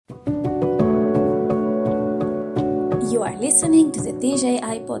You are listening to the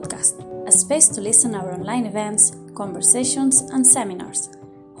TJI podcast, a space to listen our online events, conversations, and seminars,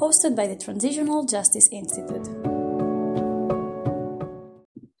 hosted by the Transitional Justice Institute.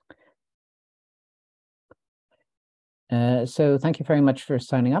 So thank you very much for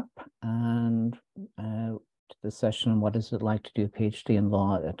signing up and to the session, what is it like to do a PhD in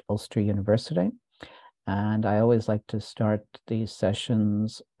law at Ulster University? And I always like to start these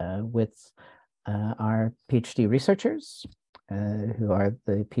sessions with our PhD researchers, who are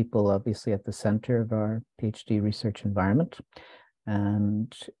the people obviously at the center of our PhD research environment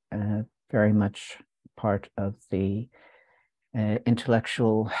and very much part of the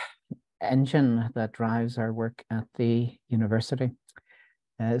intellectual engine that drives our work at the university.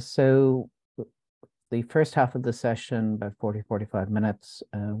 So the first half of the session, about 40-45 minutes,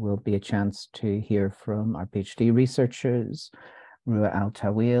 will be a chance to hear from our PhD researchers, Rua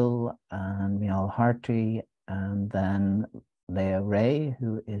Al-Tawil and Mial Harty, and then Leah Ray,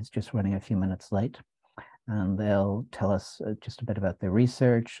 who is just running a few minutes late. And they'll tell us just a bit about their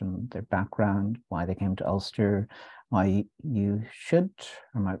research and their background, why they came to Ulster, why you should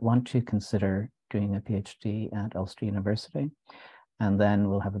or might want to consider doing a PhD at Ulster University. And then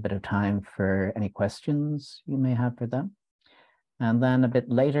we'll have a bit of time for any questions you may have for them. And then a bit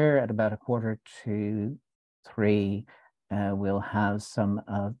later, at about 2:45, we'll have some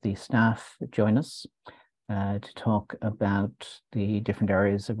of the staff join us to talk about the different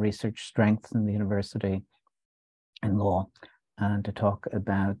areas of research strength in the university and law, and to talk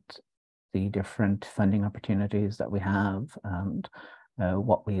about the different funding opportunities that we have and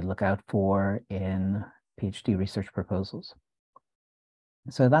what we look out for in PhD research proposals.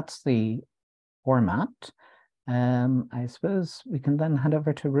 So that's the format. I suppose we can then hand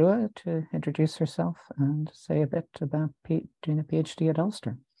over to Rua to introduce herself and say a bit about doing a PhD at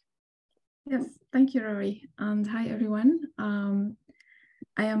Ulster. Yes, thank you, Rory. And hi, everyone.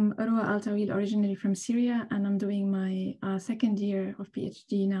 I am Rua Al-Tawil, originally from Syria, and I'm doing my second year of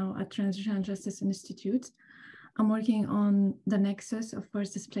PhD now at Transitional Justice Institute. I'm working on the nexus of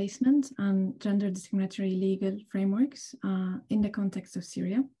forced displacement and gender discriminatory legal frameworks in the context of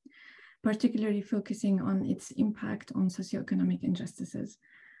Syria, particularly focusing on its impact on socioeconomic injustices.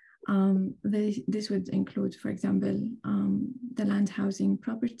 This would include, for example, the land, housing,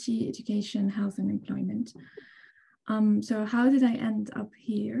 property, education, health, and employment. So how did I end up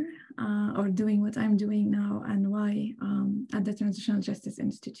here or doing what I'm doing now, and why at the Transitional Justice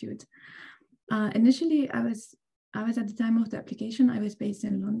Institute? Initially, I was at the time of the application, I was based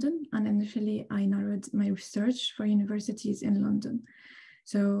in London, and initially I narrowed my research for universities in London.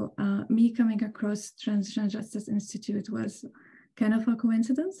 So me coming across Transitional Justice Institute was kind of a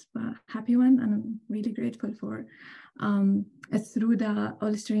coincidence, but a happy one, and I'm really grateful for. It's through the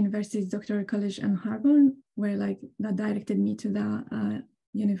Ulster University's Doctoral College in Harborne, where that directed me to the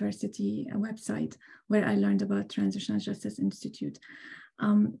university website, where I learned about Transitional Justice Institute.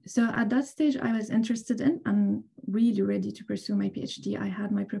 So at that stage, I was interested in and really ready to pursue my PhD. I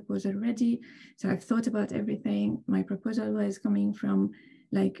had my proposal ready, so I've thought about everything. My proposal was coming from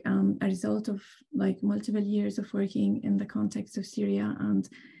a result of multiple years of working in the context of Syria and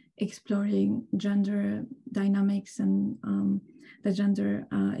exploring gender dynamics and the gender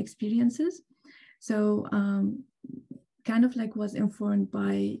experiences. So kind of was informed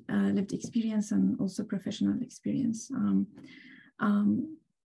by lived experience and also professional experience.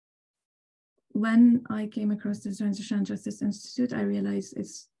 When I came across the Transitional Justice Institute, I realized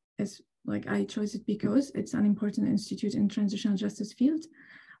it's I chose it because it's an important institute in transitional justice field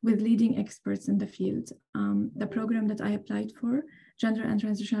with leading experts in the field. The program that I applied for, Gender and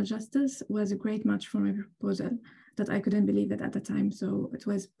Transitional Justice, was a great match for my proposal that I couldn't believe it at the time. So it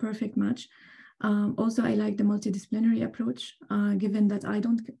was perfect match. Also, I like the multidisciplinary approach, given that I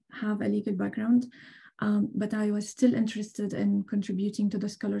don't have a legal background, but I was still interested in contributing to the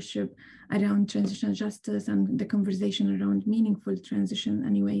scholarship around transitional justice and the conversation around meaningful transition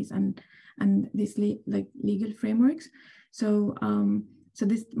anyways, and these legal frameworks. So so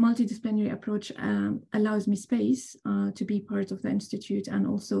this multidisciplinary approach allows me space to be part of the institute, and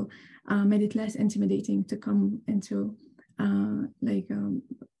also made it less intimidating to come into a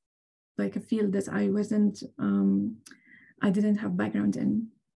field that I didn't have background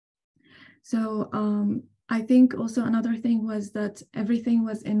in. So I think also another thing was that everything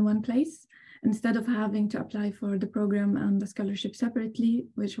was in one place, instead of having to apply for the program and the scholarship separately,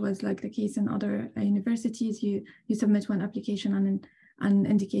 which was the case in other universities. You submit one application and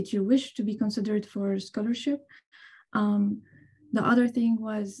indicate your wish to be considered for scholarship. The other thing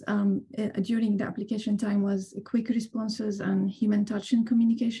was during the application time was quick responses and human touch in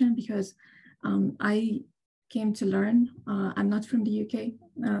communication, because I came to learn. I'm not from the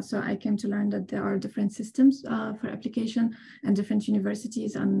UK, so I came to learn that there are different systems for application and different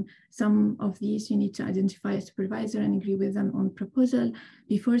universities, and some of these you need to identify a supervisor and agree with them on proposal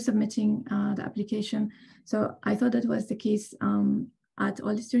before submitting the application. So I thought that was the case at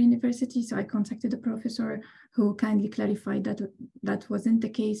Ulster University. So I contacted a professor who kindly clarified that that wasn't the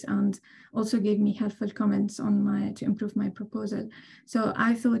case, and also gave me helpful comments on to improve my proposal. So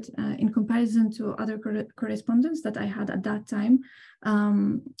I thought in comparison to other correspondence that I had at that time,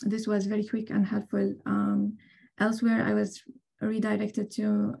 this was very quick and helpful. Elsewhere, I was redirected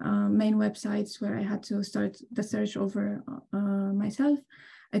to main websites where I had to start the search over myself.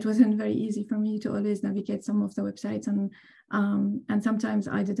 It wasn't very easy for me to always navigate some of the websites, and sometimes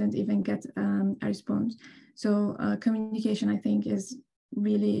I didn't even get a response. So communication, I think, is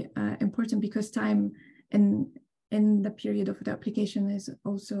really important, because time in the period of the application is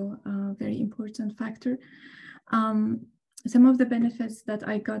also a very important factor. Some of the benefits that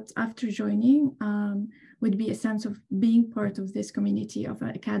I got after joining would be a sense of being part of this community of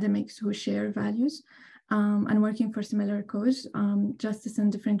academics who share values and working for similar cause, justice in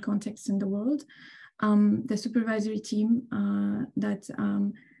different contexts in the world. The supervisory team that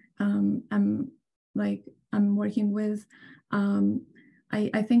I'm working with,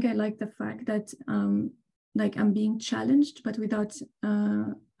 I think I like the fact that like I'm being challenged, but without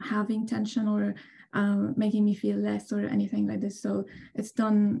having tension or making me feel less or anything like this. So it's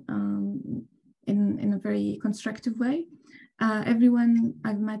done in a very constructive way. Everyone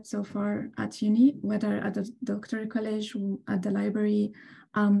I've met so far at uni, whether at the doctoral college, at the library,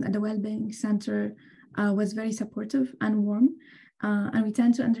 at the Wellbeing Center, was very supportive and warm. And we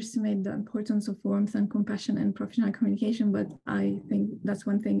tend to underestimate the importance of warmth and compassion in professional communication, but I think that's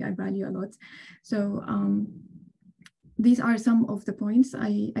one thing I value a lot. So these are some of the points.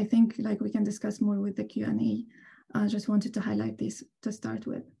 I think like we can discuss more with the Q&A. I just wanted to highlight this to start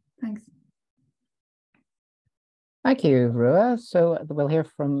with. Thanks. Thank you, Rua. So we'll hear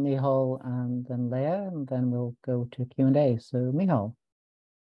from Michal and then Leah, and then we'll go to Q&A. So Michal.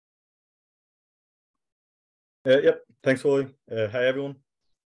 Yep, thanks, Holly. Hi, everyone.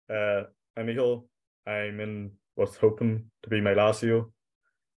 I'm Michal. I'm in what's hoping to be my last year.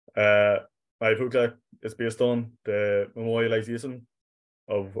 My project is based on the memorialization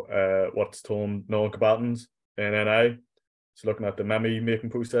of what's termed non-combatants in NI. So looking at the memory making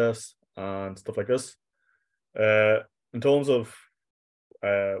process and stuff like this. In terms of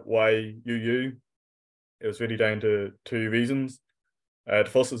why UU, it was really down to two reasons. The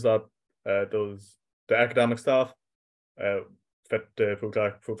first is that the academic staff fit the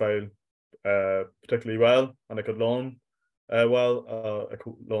project profile particularly well, and I could learn well. I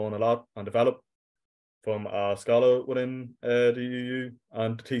could learn a lot and develop from a scholar within the UU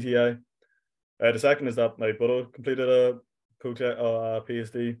and the TTI. The second is that my brother completed a project or a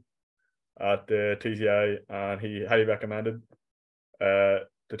PhD at the TTI, and he highly recommended the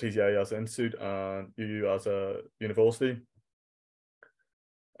TTI as an institute and UU as a university.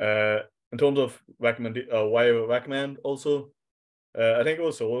 In terms of why I would recommend also, I think it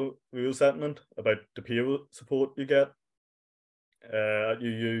was a real sentiment about the peer support you get at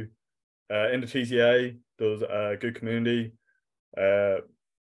UU. In the TTI, there's a good community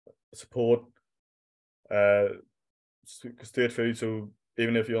support straight through. So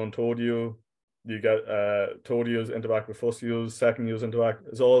even if you're on third year, you get third years interact with first years, second years interact.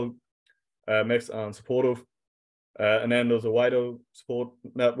 It's all mixed and supportive. And then there's a wider support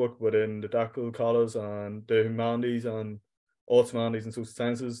network within the doctoral college and the humanities and arts, humanities and social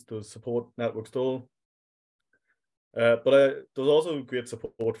sciences. There's support networks there. But there's also great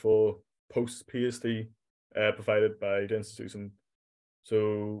support for post-PhD provided by the institution.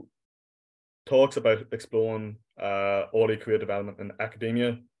 So talks about exploring early career development in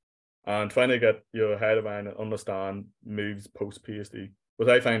academia and trying to get your head around and understand moves post-PhD, which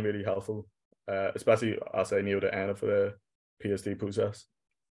I find really helpful, especially as I near the end of the PhD process.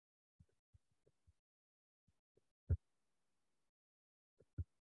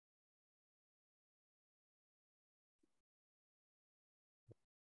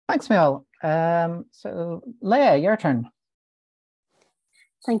 Thanks, Michal. So Leah, your turn.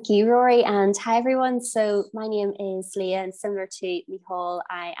 Thank you, Rory, and hi everyone. So my name is Leah, and similar to Michal,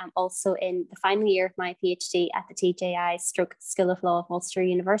 I am also in the final year of my PhD at the TJI School of Law of Ulster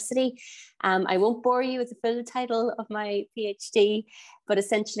University. I won't bore you with the full title of my PhD, but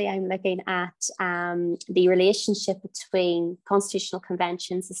essentially I'm looking at the relationship between constitutional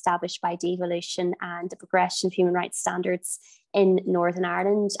conventions established by devolution and the progression of human rights standards in Northern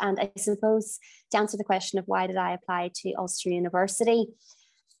Ireland. And I suppose to answer the question of why did I apply to Ulster University,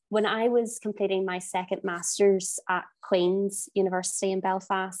 when I was completing my second master's at Queen's University in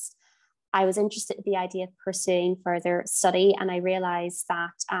Belfast, I was interested in the idea of pursuing further study, and I realised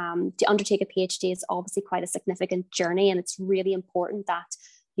that to undertake a PhD is obviously quite a significant journey, and it's really important that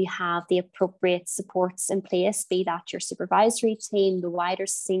you have the appropriate supports in place, be that your supervisory team, the wider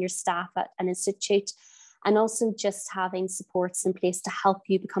senior staff at an institute, and also just having supports in place to help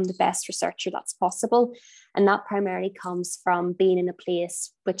you become the best researcher that's possible. And that primarily comes from being in a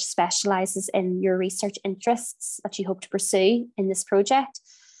place which specialises in your research interests that you hope to pursue in this project.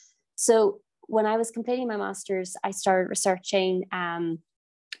 So when I was completing my master's, I started researching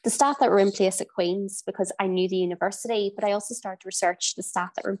the staff that were in place at Queen's because I knew the university, but I also started to research the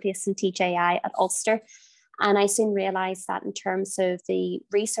staff that were in place in TJI at Ulster. And I soon realised that in terms of the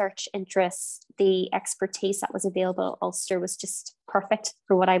research interests, the expertise that was available at Ulster was just perfect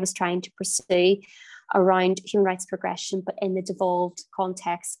for what I was trying to pursue around human rights progression, but in the devolved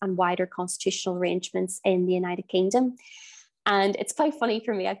context and wider constitutional arrangements in the United Kingdom. And it's quite funny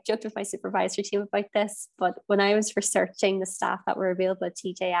for me, I've joked with my supervisory team about this, but when I was researching the staff that were available at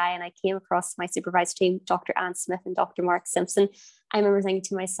TJI and I came across my supervisory team, Dr. Anne Smith and Dr. Mark Simpson, I remember thinking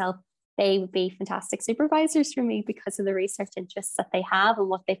to myself, they would be fantastic supervisors for me because of the research interests that they have and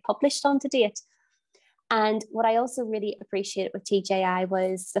what they've published on to date. And what I also really appreciated with TJI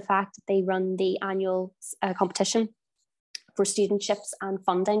was the fact that they run the annual competition for studentships and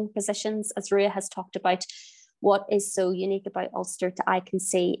funding positions. As Rua has talked about, what is so unique about Ulster that I can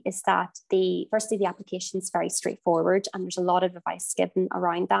see is that firstly, the application is very straightforward and there's a lot of advice given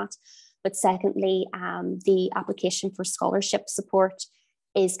around that. But secondly, the application for scholarship support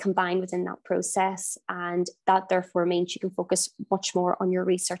is combined within that process, and that therefore means you can focus much more on your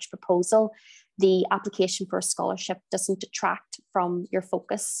research proposal. The application for a scholarship doesn't detract from your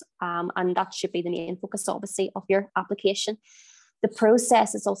focus, and that should be the main focus, obviously, of your application. The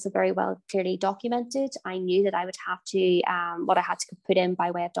process is also very well clearly documented. I knew that I would have to, what I had to put in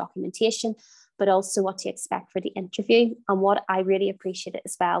by way of documentation, but also what to expect for the interview. And what I really appreciated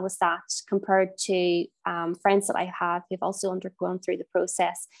as well was that compared to friends that I have who've also undergone through the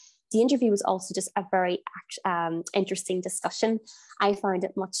process, the interview was also just a very interesting discussion. I found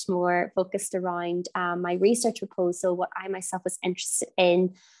it much more focused around my research proposal, what I myself was interested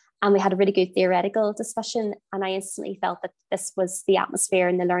in, and we had a really good theoretical discussion. And I instantly felt that this was the atmosphere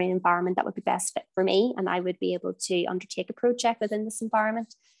and the learning environment that would be best fit for me, and I would be able to undertake a project within this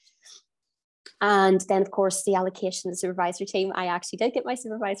environment. And then, of course, the allocation of the supervisory team. I actually did get my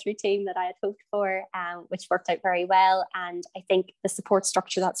supervisory team that I had hoped for, which worked out very well. And I think the support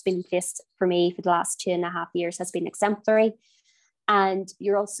structure that's been in place for me for the last 2.5 years has been exemplary. And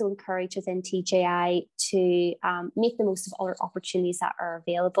you're also encouraged within TJI to make the most of other opportunities that are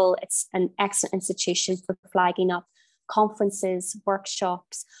available. It's an excellent institution for flagging up conferences,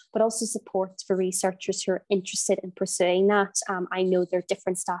 workshops, but also support for researchers who are interested in pursuing that. I know there are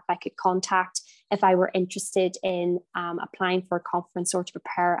different staff I could contact if I were interested in applying for a conference or to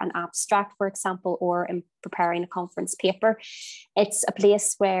prepare an abstract, for example, or in preparing a conference paper. It's a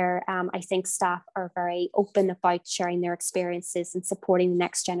place where I think staff are very open about sharing their experiences and supporting the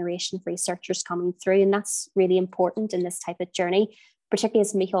next generation of researchers coming through. And that's really important in this type of journey, particularly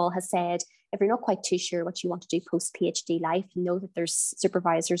as Michael has said. If you're not quite too sure what you want to do post-PhD life, you know that there's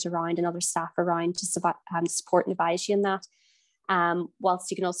supervisors around and other staff around to support and advise you in that.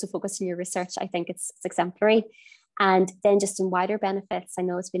 Whilst you can also focus on your research, I think it's exemplary. And then just in wider benefits, I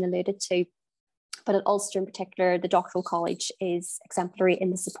know it's been alluded to, but at Ulster in particular, the doctoral college is exemplary in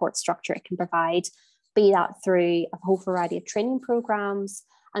the support structure it can provide, be that through a whole variety of training programs,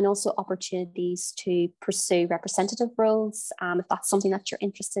 and also opportunities to pursue representative roles. If that's something that you're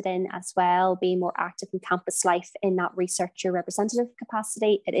interested in as well, being more active in campus life in that researcher representative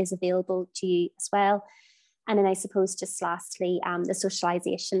capacity, it is available to you as well. And then I suppose just lastly, the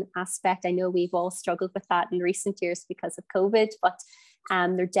socialisation aspect. I know we've all struggled with that in recent years because of COVID, but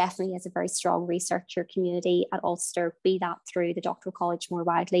there definitely is a very strong researcher community at Ulster, be that through the doctoral college more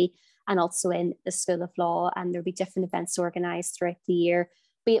widely and also in the School of Law. And there'll be different events organised throughout the year,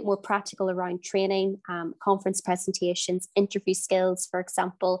 be it more practical around training, conference presentations, interview skills, for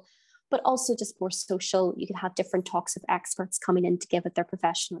example, but also just more social. You can have different talks of experts coming in to give it their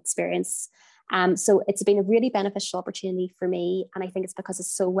professional experience. So it's been a really beneficial opportunity for me. And I think it's because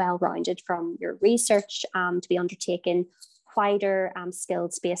it's so well-rounded from your research to be undertaken, wider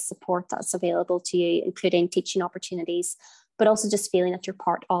skills-based support that's available to you, including teaching opportunities, but also just feeling that you're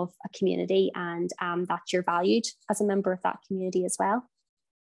part of a community and that you're valued as a member of that community as well.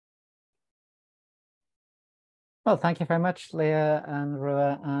 Well, thank you very much, Leah and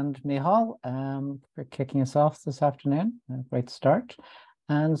Rua and Michal, for kicking us off this afternoon. A great start.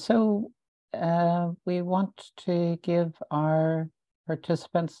 And so we want to give our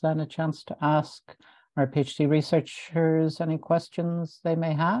participants then a chance to ask our PhD researchers any questions they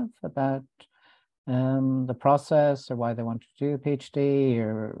may have about the process or why they want to do a PhD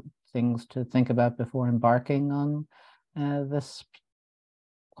or things to think about before embarking on this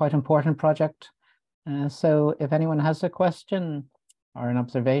quite important project. So if anyone has a question or an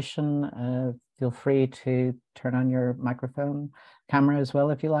observation, feel free to turn on your microphone camera as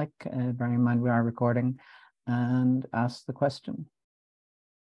well if you like, bearing in mind we are recording, and ask the question.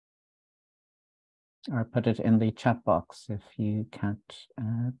 Or put it in the chat box if you can't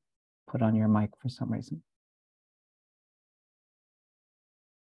put on your mic for some reason.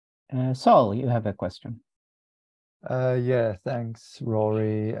 Saul, you have a question. Yeah, thanks,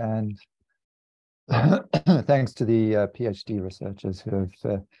 Rory, and thanks to the PhD researchers who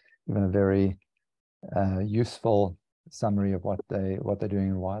have given a very useful summary of what they're doing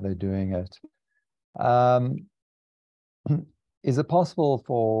and why they're doing it. Is it possible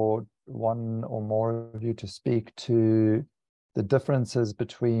for one or more of you to speak to the differences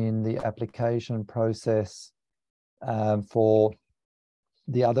between the application process for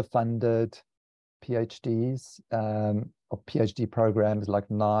the other funded PhDs or PhD programs like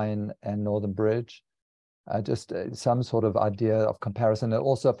NINE and Northern Bridge? Just some sort of idea of comparison, and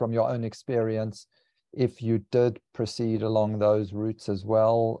also from your own experience, if you did proceed along those routes as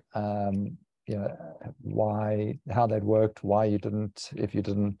well, you know, how that worked, why you didn't, if you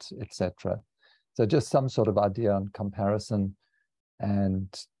didn't, etc. So just some sort of idea on comparison and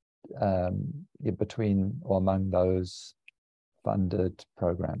between or among those funded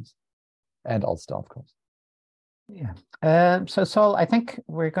programs and Ulster, of course. Yeah. So Saul, I think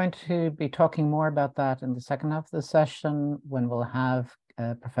we're going to be talking more about that in the second half of the session when we'll have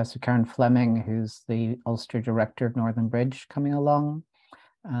Professor Karen Fleming, who's the Ulster Director of Northern Bridge, coming along.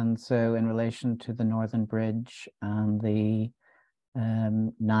 And so in relation to the Northern Bridge and the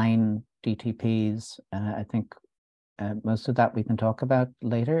 9 DTPs, I think most of that we can talk about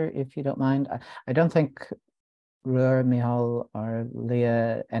later, if you don't mind. I don't think Ruar, Michal, or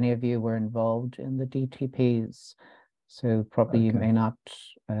Leah, any of you were involved in the DTPs, so probably you may not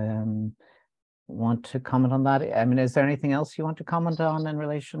want to comment on that. I mean, is there anything else you want to comment on in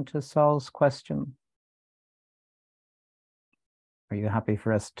relation to Saul's question? Are you happy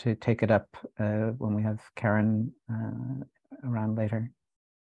for us to take it up when we have Karen around later?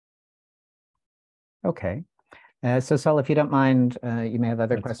 Okay. So Saul, if you don't mind, you may have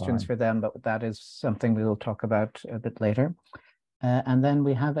other questions for them, but that is something we will talk about a bit later. And then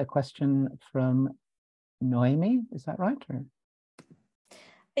we have a question from Noemi, is that right? Or?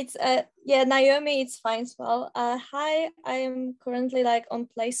 It's yeah, Naomi, it's fine as well. Hi, I am currently on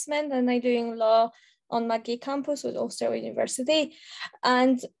placement and I'm doing law on McGee campus with Ulster University.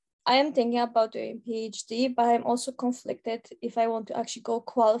 And I am thinking about doing PhD, but I'm also conflicted if I want to actually go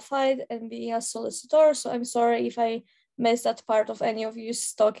qualified and being a solicitor. So I'm sorry if I missed that part of any of you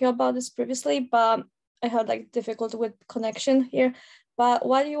talking about this previously, but I had difficulty with connection here. But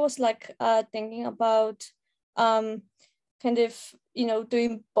while you was thinking about kind of,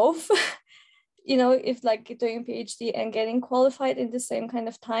 doing both, if doing PhD and getting qualified in the same kind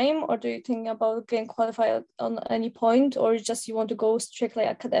of time, or do you think about getting qualified on any point, or just you want to go strictly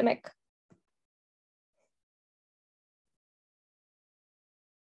academic?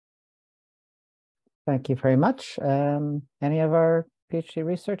 Thank you very much. Any of our PhD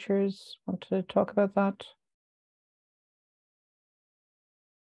researchers want to talk about that?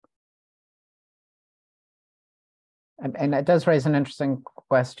 And it does raise an interesting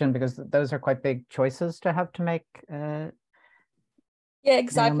question because those are quite big choices to have to make. Yeah,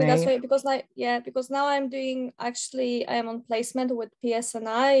 exactly. That's why, because now I'm doing, I am on placement with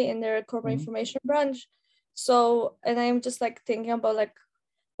PSNI in their corporate information branch. So, and I'm just thinking about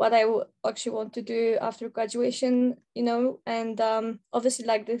what I would actually want to do after graduation, and obviously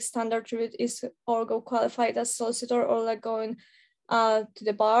the standard route is or go qualified as solicitor or going to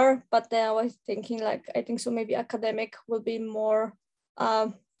the bar. But then I was thinking I think so maybe academic will be more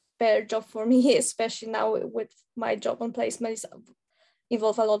better job for me, especially now with my job on placement is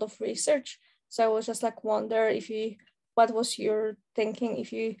involve a lot of research. So I was just wonder what was your thinking,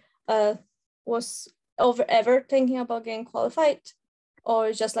 if you was ever thinking about getting qualified,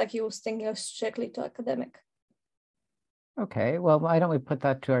 or just you was thinking of strictly to academic? Okay, well, why don't we put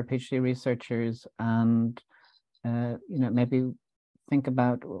that to our PhD researchers and maybe think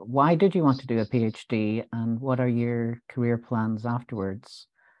about why did you want to do a PhD and what are your career plans afterwards?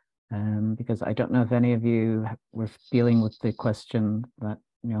 Because I don't know if any of you were dealing with the question that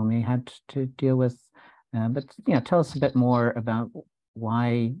Naomi had to deal with, but tell us a bit more about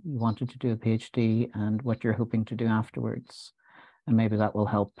why you wanted to do a PhD and what you're hoping to do afterwards. And maybe that will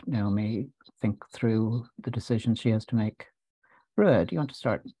help Naomi think through the decision she has to make. Rua, do you want to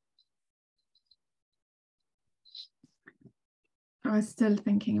start? I was still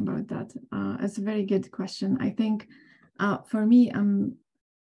thinking about that. It's a very good question. I think for me,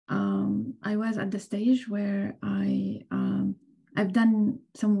 I was at the stage where I've done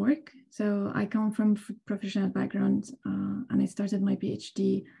some work. So I come from professional background, and I started my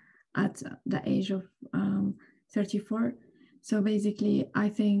PhD at the age of 34. So basically, I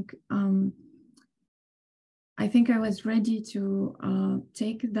think I was ready to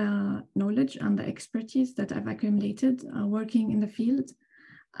take the knowledge and the expertise that I've accumulated working in the field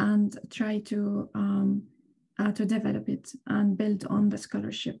and try to develop it and build on the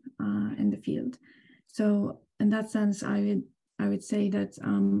scholarship in the field. So in that sense, I would say that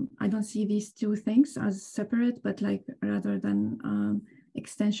I don't see these two things as separate, but like rather than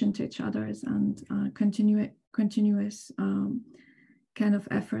extension to each other's and continuous kind of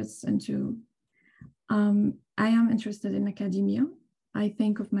efforts into. I am interested in academia. I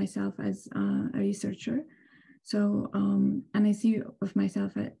think of myself as a researcher. So, and I see of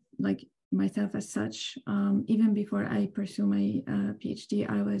myself as such. Even before I pursue my PhD,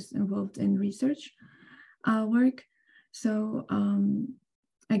 I was involved in research work. So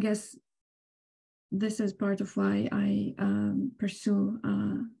I guess this is part of why I pursue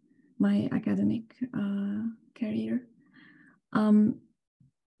my academic career.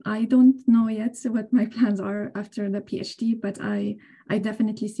 I don't know yet what my plans are after the PhD, but I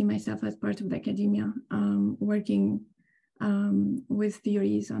definitely see myself as part of the academia, working with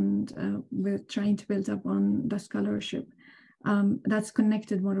theories and with trying to build up on the scholarship. That's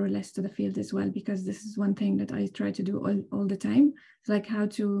connected more or less to the field as well, because this is one thing that I try to do all the time. It's like how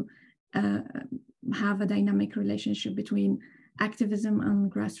to have a dynamic relationship between activism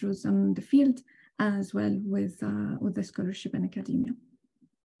and grassroots and the field, as well with the scholarship and academia.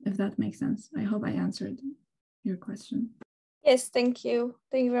 If that makes sense. I hope I answered your question. Yes, thank you.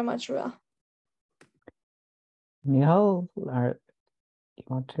 Thank you very much, Rua. Michal, you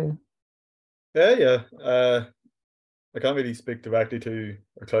want to? Yeah. I can't really speak directly to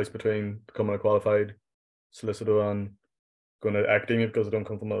a choice between becoming a qualified solicitor and going to academia because I don't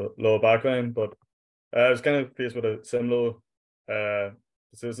come from a law background, but I was kind of faced with a similar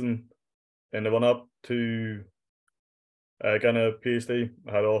decision in the run-up to getting a PhD.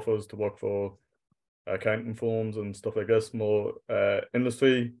 I had offers to work for accounting firms and stuff like this, more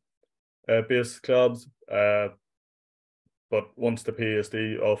industry based clubs. But once the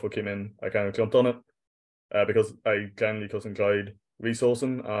PhD offer came in, I kind of jumped on it because I generally just enjoyed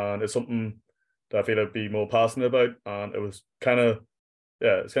resourcing, and it's something that I feel I'd be more passionate about. And it was kind of,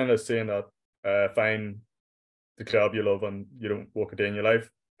 it's kind of saying that find the club you love and you don't work a day in your life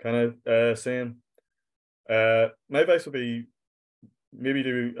kind of saying. My advice would be maybe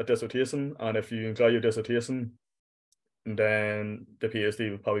do a dissertation, and if you enjoy your dissertation, then the PhD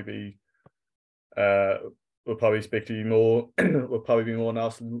would probably be would probably speak to you more, would probably be more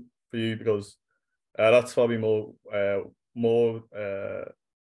natural for you, because that's probably more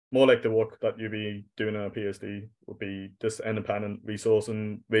like the work that you'd be doing in a PhD would be this independent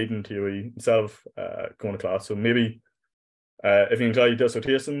resourcing, reading theory instead of going to class. So maybe if you enjoy your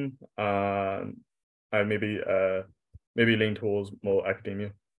dissertation, I maybe lean towards more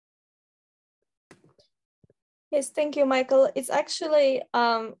academia. Yes, thank you, Michael. It's actually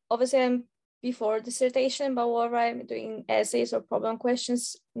obviously I'm before dissertation, but whenever I'm doing essays or problem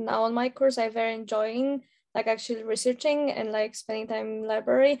questions now on my course, I'm very enjoying like actually researching and like spending time in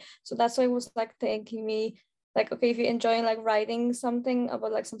library. So that's why it was like thinking me like, okay, if you're enjoying like writing something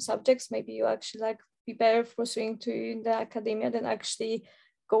about like some subjects, maybe you actually like be better pursuing to the academia than actually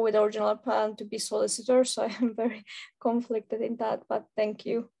go with the original plan to be solicitor. So I am very conflicted in that, but thank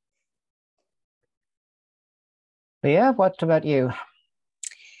you. Yeah, what about you?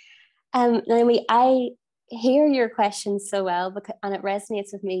 Naomi, I hear your question so well, and it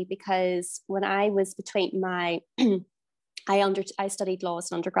resonates with me because when I was between my, I studied law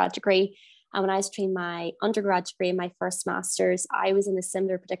as an undergrad degree, and when I was between my undergrad degree and my first master's, I was in a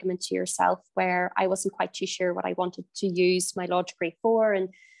similar predicament to yourself, where I wasn't quite too sure what I wanted to use my law degree for and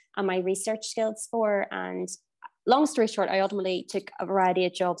my research skills for. And long story short, I ultimately took a variety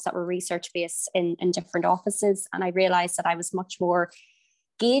of jobs that were research-based in different offices, and I realized that I was much more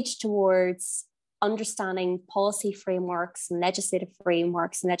gauged towards understanding policy frameworks and legislative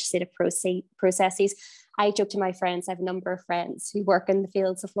processes. I joke to my friends, I have a number of friends who work in the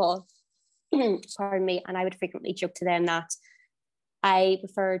fields of law, pardon me, and I would frequently joke to them that I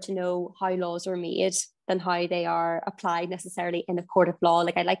prefer to know how laws are made than how they are applied necessarily in a court of law.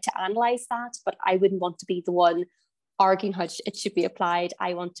 Like, I like to analyze that, but I wouldn't want to be the one arguing how it should be applied.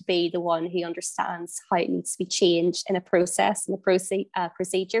 I want to be the one who understands how it needs to be changed in a process, in a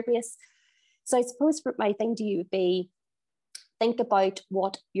procedure base. So I suppose my thing to you would be, think about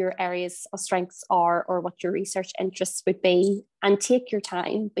what your areas of strengths are or what your research interests would be, and take your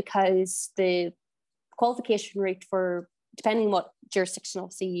time, because the qualification route for, depending on what jurisdiction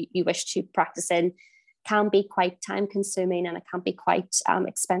obviously you wish to practice in, can be quite time consuming, and it can be quite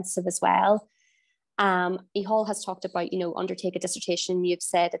expensive as well. Micheál has talked about, undertake a dissertation. You've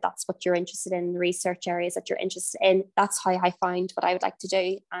said that that's what you're interested in, the research areas that you're interested in. That's how I find what I would like to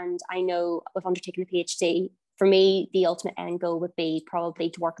do. And I know with undertaking a PhD, for me, the ultimate end goal would be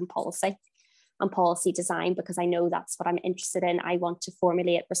probably to work in policy and policy design, because I know that's what I'm interested in. I want to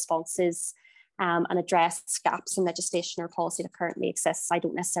formulate responses and address gaps in legislation or policy that currently exists. I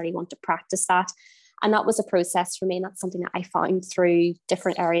don't necessarily want to practice that. And that was a process for me. And that's something that I found through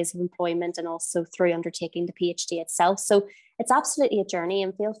different areas of employment and also through undertaking the PhD itself. So it's absolutely a journey,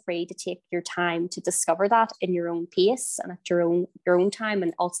 and feel free to take your time to discover that in your own pace and at your own time.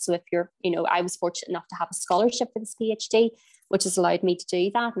 And also, if you're, I was fortunate enough to have a scholarship for this PhD, which has allowed me to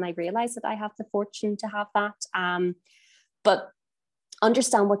do that. And I realized that I have the fortune to have that. But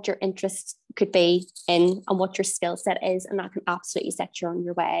understand what your interest could be in and what your skill set is, and that can absolutely set you on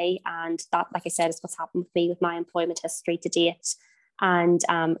your way. And that, like I said, is what's happened with me with my employment history to date. And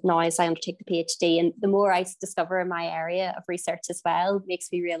now as I undertake the PhD, and the more I discover in my area of research as well,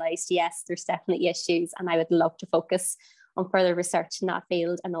 makes me realise, yes, there's definitely issues, and I would love to focus on further research in that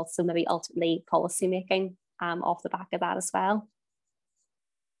field, and also maybe ultimately policy making off the back of that as well.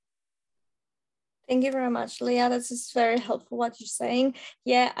 Thank you very much, Leah. This is very helpful what you're saying.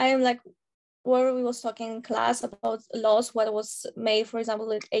 Yeah, I am like, where we was talking in class about laws, what was made, for example,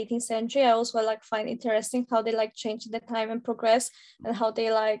 in the 18th century. I also find interesting how they change the time and progress, and how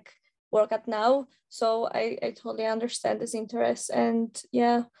they work at now. So I totally understand this interest. And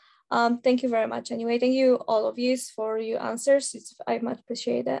yeah, thank you very much. Anyway, thank you all of you for your answers. I much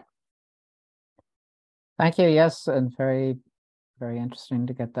appreciate it. Thank you. Yes, and very, very interesting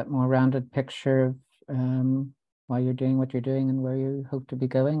to get that more rounded picture of why you're doing what you're doing and where you hope to be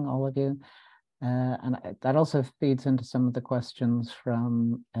going, all of you. And that also feeds into some of the questions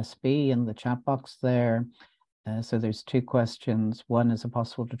from SB in the chat box there. So there's two questions. One, is it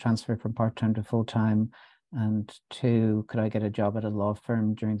possible to transfer from part-time to full-time? And two, could I get a job at a law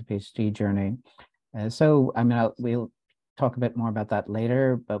firm during the PhD journey? So, I mean, we'll talk a bit more about that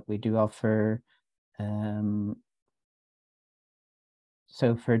later, but we do offer,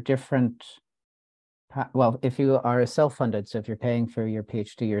 so for different, well, if you are self-funded, so if you're paying for your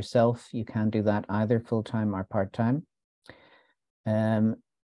PhD yourself, you can do that either full-time or part-time.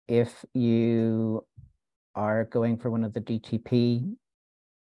 If you are going for one of the DTP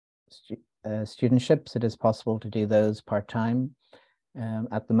studentships, it is possible to do those part-time.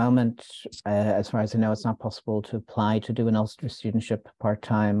 At the moment, as far as I know, it's not possible to apply to do an Ulster studentship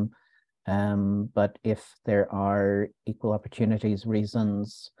part-time. But if there are equal opportunities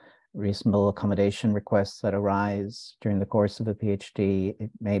reasons, reasonable accommodation requests that arise during the course of a PhD,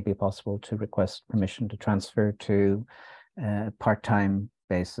 it may be possible to request permission to transfer to a part-time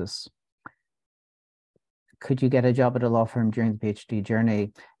basis. Could you get a job at a law firm during the PhD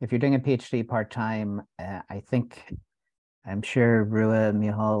journey? If you're doing a PhD part-time, I'm sure Rua,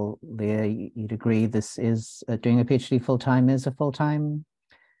 Micheál, Leah, you'd agree this is, doing a PhD full-time is a full-time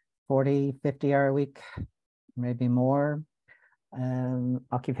 40, 50 hour a week, maybe more.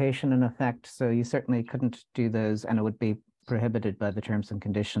 Occupation in effect, so you certainly couldn't do those, and it would be prohibited by the terms and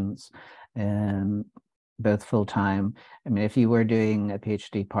conditions, both full-time. I mean, if you were doing a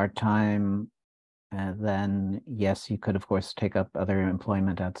PhD part-time, then yes, you could of course take up other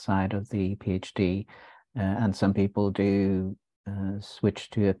employment outside of the PhD, and some people do switch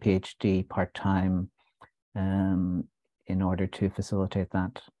to a PhD part-time in order to facilitate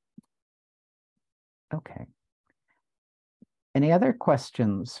that. Okay. Any other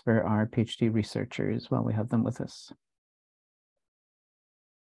questions for our PhD researchers while we have them with us?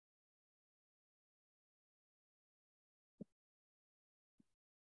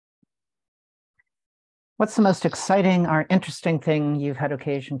 What's the most exciting or interesting thing you've had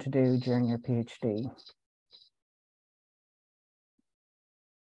occasion to do during your PhD?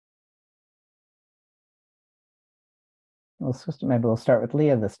 Maybe we'll start with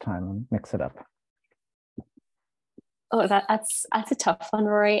Leah this time and mix it up. Oh, that's a tough one,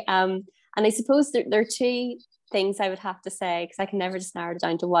 Rory. And I suppose there are two things I would have to say, because I can never just narrow it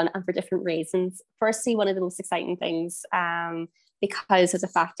down to one, and for different reasons. Firstly, one of the most exciting things because of the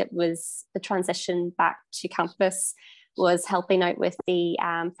fact it was the transition back to campus, was helping out with the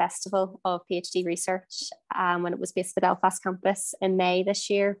Festival of PhD Research when it was based at the Belfast campus in May this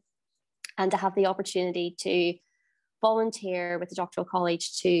year. And to have the opportunity to volunteer with the Doctoral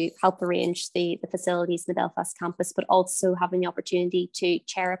College to help arrange the facilities in the Belfast campus, but also having the opportunity to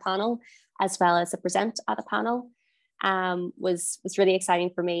chair a panel as well as to present at a panel was really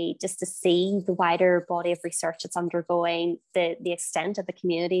exciting for me, just to see the wider body of research that's undergoing, the extent of the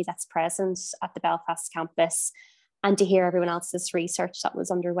community that's present at the Belfast campus, and to hear everyone else's research that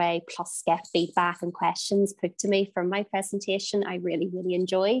was underway, plus get feedback and questions put to me from my presentation. I really, really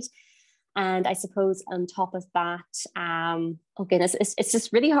enjoyed. And I suppose on top of that, oh goodness, it's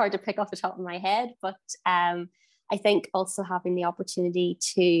just really hard to pick off the top of my head, but I think also having the opportunity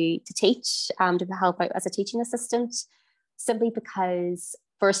to teach, to help out as a teaching assistant, simply because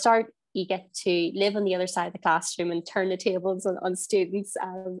for a start, you get to live on the other side of the classroom and turn the tables on students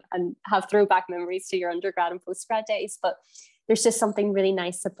and have throwback memories to your undergrad and postgrad days. But there's just something really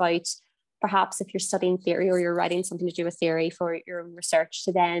nice about, perhaps if you're studying theory or you're writing something to do with theory for your own research,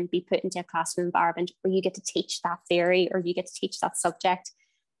 to then be put into a classroom environment where you get to teach that theory or you get to teach that subject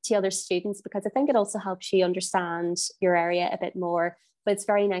to other students, because I think it also helps you understand your area a bit more. But it's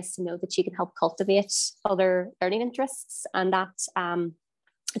very nice to know that you can help cultivate other learning interests, and that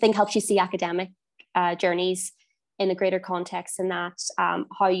I think helps you see academic journeys in a greater context, and that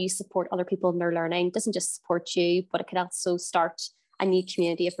how you support other people in their learning doesn't just support you, but it can also start a new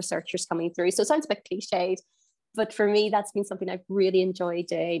community of researchers coming through. So it sounds a bit cliched, but for me, that's been something I've really enjoyed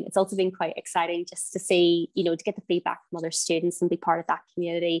doing. It's also been quite exciting just to see, to get the feedback from other students and be part of that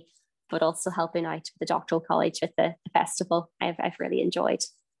community, but also helping out with the Doctoral College with the festival. I've really enjoyed.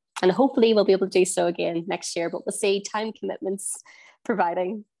 And hopefully we'll be able to do so again next year, but we'll see, time commitments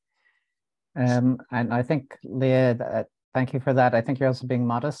providing. And I think, Leah, thank you for that. I think you're also being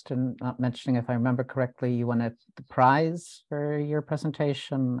modest and not mentioning, if I remember correctly, you won the prize for your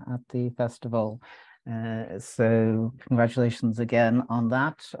presentation at the festival. So congratulations again on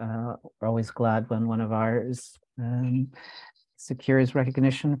that. We're always glad when one of ours secures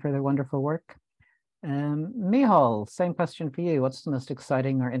recognition for their wonderful work. Michal, same question for you. What's the most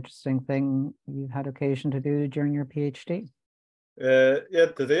exciting or interesting thing you've had occasion to do during your PhD? Yeah,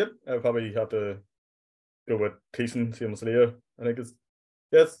 today I probably have to go with teaching, same as Leah. I think it's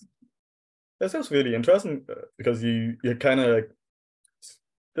just really interesting because you kind of like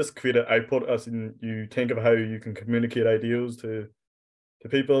just create an output, as in you think of how you can communicate ideas to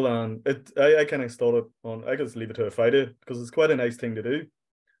people, and I kind of started on, I just leave it to a Friday because it's quite a nice thing to do,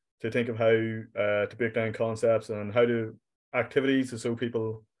 to think of how to break down concepts and how to activities to show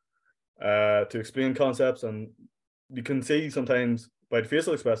people to explain concepts, and you can see sometimes by the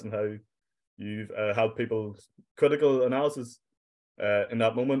facial expression how you've helped people's critical analysis in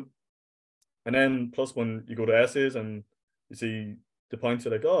that moment. And then plus when you go to essays and you see the points,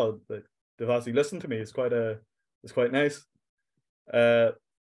 you're like, oh, they've actually listened to me. It's quite nice. But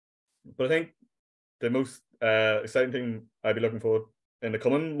I think the most exciting thing I'd be looking forward in the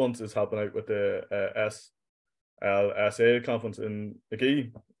coming months is helping out with the SLSA conference in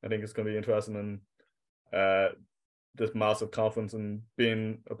McGee. I think it's going to be interesting, and this massive conference and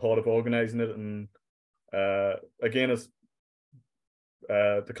being a part of organising it. And again, it's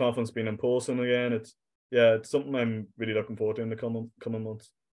the conference being in person again. It's something I'm really looking forward to in the coming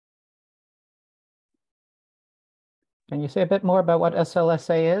months. Can you say a bit more about what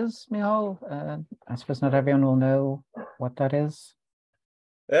SLSA is, Michal? I suppose not everyone will know what that is.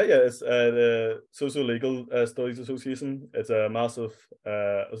 It's the Social Legal Studies Association. It's a massive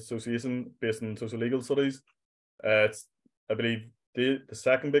association based in social legal studies. It's, I believe, the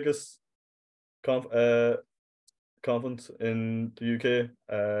second biggest conference in the UK.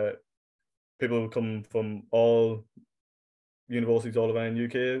 People come from all universities all around the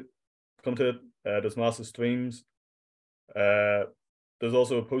UK come to it. There's massive streams. There's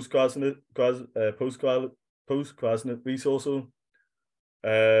also postgraduate resource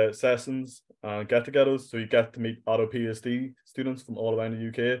sessions and get-togethers, so you get to meet other PhD students from all around the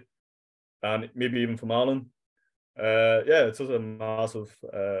UK and maybe even from Ireland. It's just a massive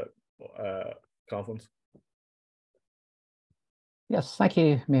conference. Yes, thank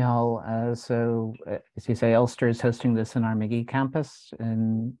you, Michal. So, as you say, Ulster is hosting this in our McGee campus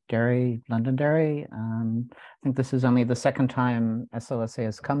in Derry, Londonderry. I think this is only the second time SLSA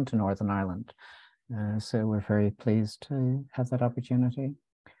has come to Northern Ireland. So we're very pleased to have that opportunity.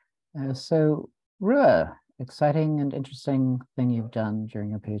 So, Rua, exciting and interesting thing you've done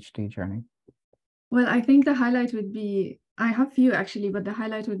during your PhD journey. Well, I think the highlight would be I have few actually, but the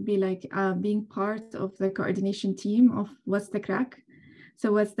highlight would be like being part of the coordination team of What's the Crack.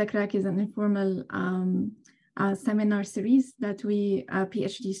 So What's the Crack is an informal seminar series that we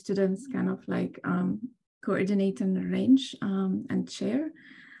PhD students kind of like coordinate and arrange and share.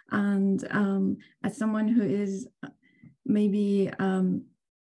 And as someone who is maybe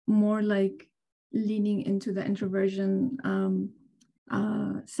more like leaning into the introversion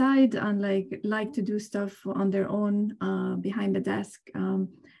side and like to do stuff on their own behind the desk,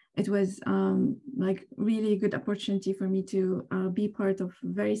 it was like really a good opportunity for me to be part of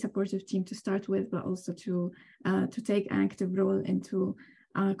a very supportive team to start with, but also to take an active role into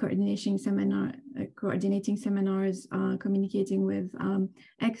coordinating seminars, communicating with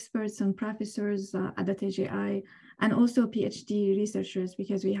experts and professors at the TJI, and also PhD researchers,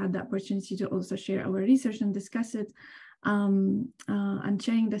 because we had the opportunity to also share our research and discuss it, and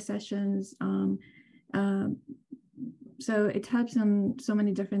sharing the sessions. So it helps on so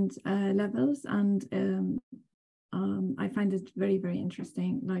many different levels, and I find it very, very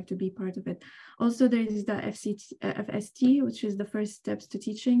interesting, like to be part of it. Also, there is the FST, which is the first steps to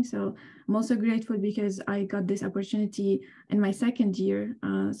teaching. So I'm also grateful because I got this opportunity in my second year.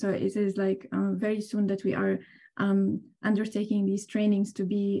 So it is like very soon that we are undertaking these trainings to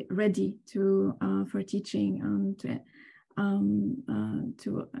be ready to for teaching and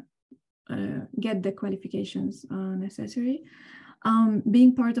to get the qualifications necessary.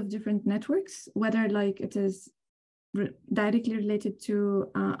 Being part of different networks, whether like it is directly related to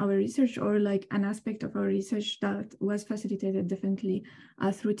our research or like an aspect of our research that was facilitated differently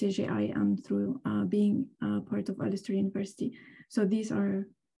through TJI and through being part of Ulster University. So these are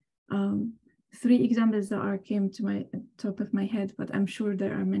 3 examples that came to my top of my head, but I'm sure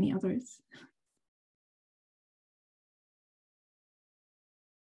there are many others.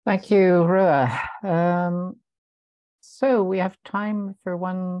 Thank you, Rua. So we have time for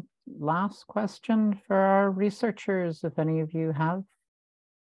one last question for our researchers, if any of you have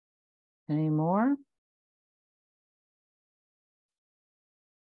any more.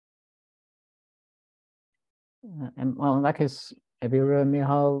 And well, in that case, maybe Rua,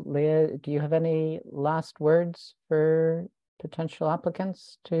 Michal, Leah, do you have any last words for potential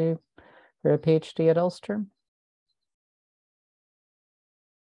applicants for a PhD at Ulster?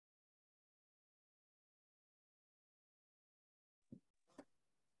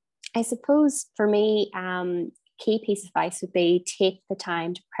 I suppose for me, key piece of advice would be take the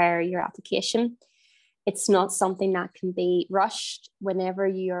time to prepare your application. It's not something that can be rushed. Whenever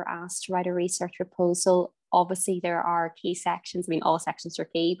you're asked to write a research proposal, obviously there are key sections. I mean, all sections are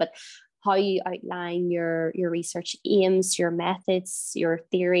key, but how you outline your research aims, your methods, your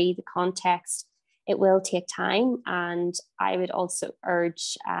theory, the context, it will take time. And I would also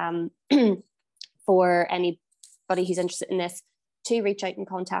urge for anybody who's interested in this to reach out and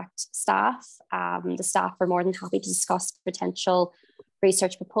contact staff. The staff are more than happy to discuss potential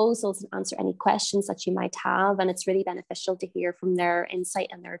research proposals and answer any questions that you might have. And it's really beneficial to hear from their insight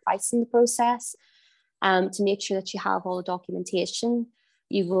and their advice in the process. To make sure that you have all the documentation,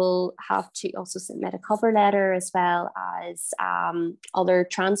 you will have to also submit a cover letter as well as other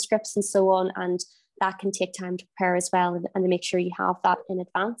transcripts and so on. And that can take time to prepare as well, and to make sure you have that in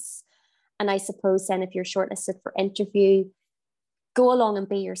advance. And I suppose then if you're shortlisted for interview, go along and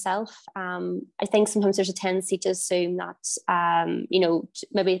be yourself. I think sometimes there's a tendency to assume that, you know,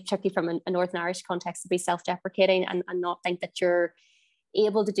 maybe particularly from a Northern Irish context, to be self-deprecating and not think that you're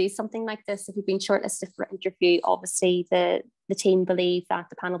able to do something like this. If you've been shortlisted for interview, obviously the team believe that,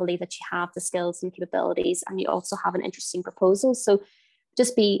 the panel believe that you have the skills and capabilities, and you also have an interesting proposal. So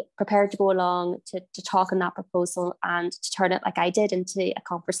just be prepared to go along to talk on that proposal and to turn it, like I did, into a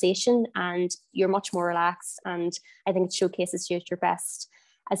conversation, and you're much more relaxed. And I think it showcases you at your best,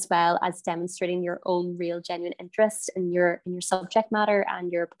 as well as demonstrating your own real genuine interest in your subject matter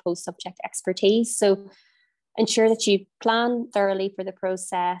and your proposed subject expertise. So ensure that you plan thoroughly for the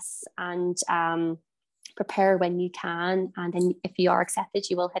process and prepare when you can. And then if you are accepted,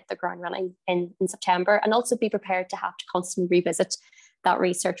 you will hit the ground running in September. And also be prepared to have to constantly revisit that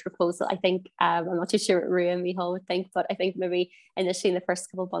research proposal. I think, I'm not too sure what Rua and Michal would think, but I think maybe initially in the first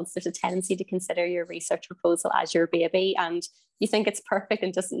couple of months, there's a tendency to consider your research proposal as your baby, and you think it's perfect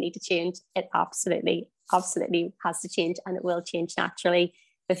and doesn't need to change. It absolutely has to change, and it will change naturally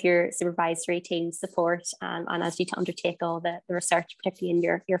with your supervisory team support and as you to undertake all the research, particularly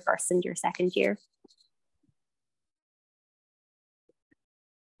in your first and your second year.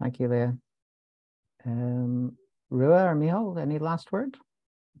 Thank you, Leah. Rua or Michal, any last word?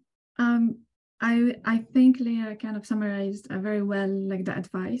 I think Leah kind of summarized very well, like the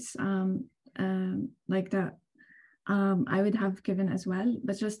advice, like that I would have given as well.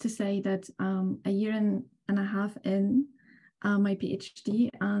 But just to say that a year and a half in my PhD,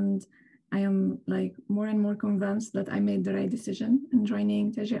 and I am like more and more convinced that I made the right decision in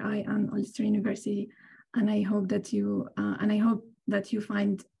joining TJI and Ulster University. And I hope that you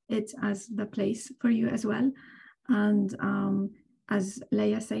find it as the place for you as well. And as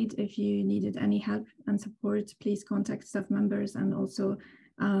Leia said, if you needed any help and support, please contact staff members, and also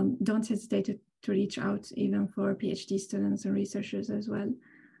don't hesitate to reach out, even for PhD students and researchers as well.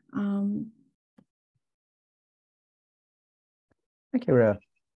 Thank you, Rua.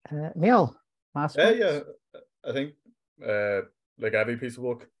 Neil, last words? Yeah, I think like every piece of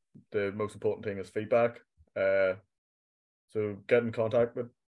work, the most important thing is feedback. So get in contact with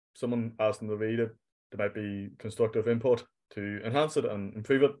someone, ask them to read it. There might be constructive input to enhance it and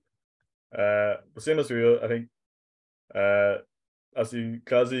improve it. But same as you, I think as you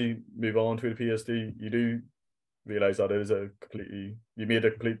gradually move on to the PhD, you do realise that it is you made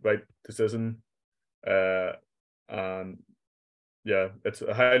a complete right decision. And yeah, it's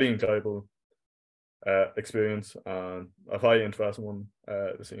a highly enjoyable experience and a very interesting one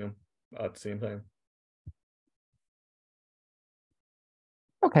at the same time.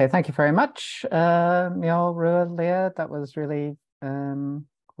 Okay, thank you very much, Miol, Rua, Leah. That was really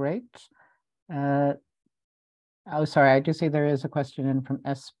great. Oh, sorry, I do see there is a question in from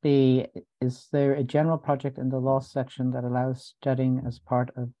SB. Is there a general project in the law section that allows studying as part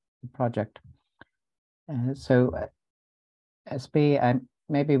of the project? SB,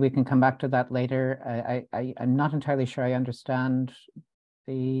 maybe we can come back to that later. I'm not entirely sure I understand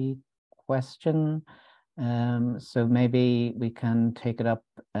the question. So maybe we can take it up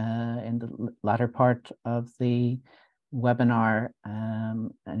in the latter part of the webinar.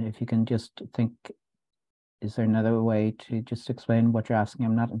 And if you can just think, is there another way to just explain what you're asking?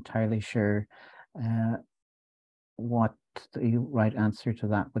 I'm not entirely sure what the right answer to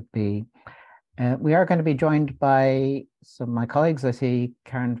that would be. We are going to be joined by some of my colleagues. I see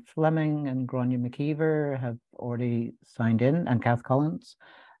Karen Fleming and Gráinne McKeever have already signed in, and Kath Collins.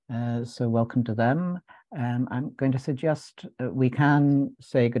 So welcome to them. I'm going to suggest we can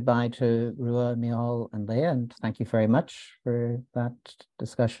say goodbye to Rua, Miol, and Leah, and thank you very much for that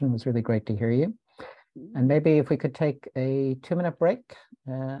discussion. It was really great to hear you. And maybe if we could take a 2-minute break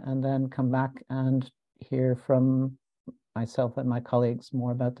and then come back and hear from myself and my colleagues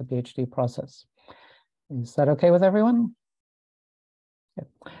more about the PhD process. Is that okay with everyone? Yeah.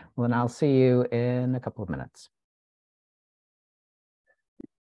 Well, then I'll see you in a couple of minutes.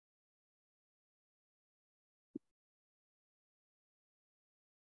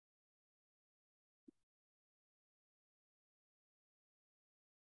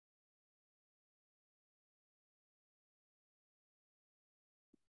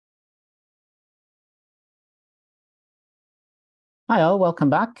 Hi all, welcome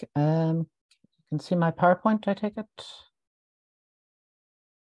back. You can see my PowerPoint, I take it.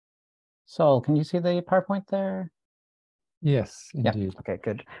 Sol, can you see the PowerPoint there? Yes, indeed. Yeah. Okay,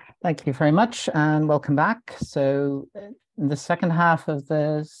 good. Thank you very much and welcome back. So in the second half of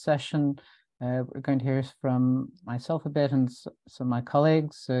the session, we're going to hear from myself a bit and some of my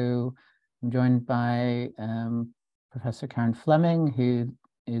colleagues. So I'm joined by Professor Karen Fleming, who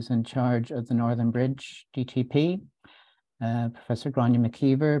is in charge of the Northern Bridge DTP. Professor Gráinne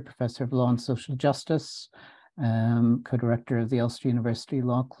McKeever, Professor of Law and Social Justice, co-director of the Ulster University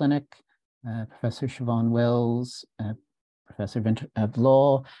Law Clinic, Professor Siobhan Wills, Professor of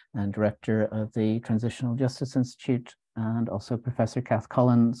Law and Director of the Transitional Justice Institute, and also Professor Kath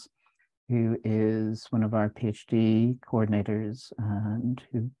Collins, who is one of our PhD coordinators and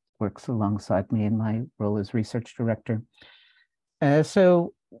who works alongside me in my role as research director.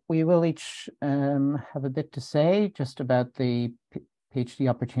 So we will each have a bit to say just about the PhD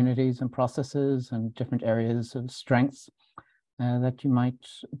opportunities and processes and different areas of strengths that you might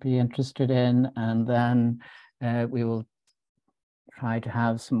be interested in. And then we will try to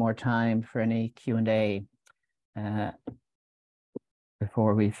have some more time for any Q&A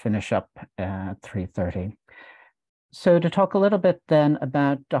before we finish up at 3:30. So to talk a little bit then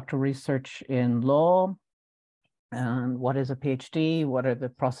about doctoral research in law, and what is a PhD? What are the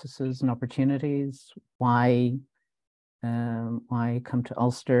processes and opportunities? Why come to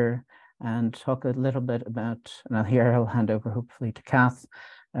Ulster? And talk a little bit about, and here I'll hand over hopefully to Kath,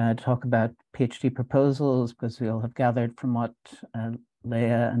 talk about PhD proposals, because we all have gathered from what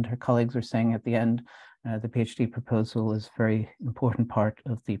Leah and her colleagues are saying at the end, the PhD proposal is a very important part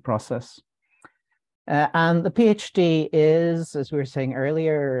of the process. And the PhD is, as we were saying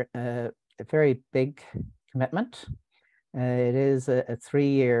earlier, a very big commitment. It is a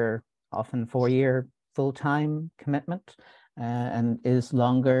 3-year, often 4-year full-time commitment and is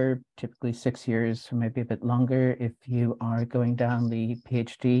longer, typically 6 years, or maybe a bit longer if you are going down the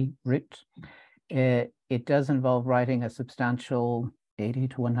PhD route. It does involve writing a substantial 80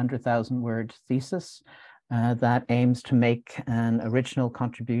 to 100,000 word thesis that aims to make an original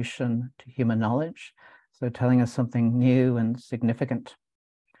contribution to human knowledge, so telling us something new and significant.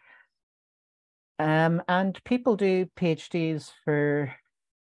 And people do PhDs for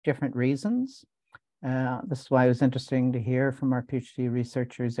different reasons. This is why it was interesting to hear from our PhD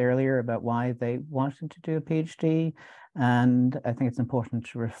researchers earlier about why they wanted to do a PhD. And I think it's important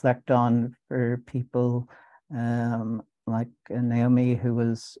to reflect on for people like Naomi, who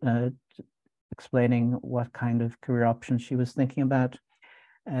was explaining what kind of career options she was thinking about.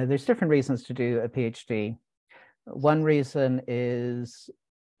 There's different reasons to do a PhD. One reason is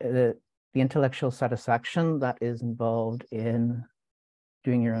the intellectual satisfaction that is involved in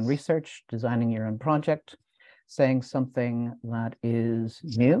doing your own research, designing your own project, saying something that is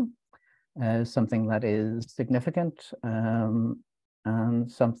new, something that is significant,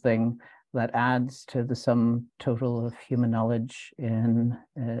 and something that adds to the sum total of human knowledge in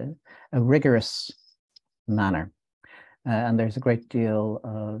a rigorous manner. And there's a great deal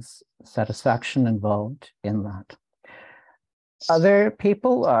of satisfaction involved in that. Other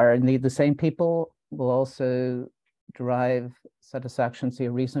people, or indeed the same people, will also derive satisfaction, see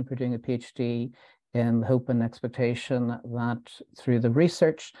a reason for doing a PhD in the hope and expectation that through the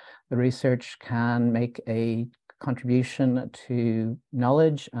research can make a contribution to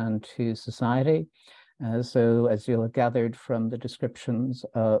knowledge and to society. So as you'll have gathered from the descriptions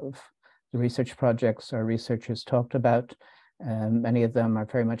of the research projects our researchers talked about, many of them are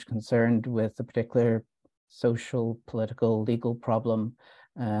very much concerned with a particular social, political, legal problem,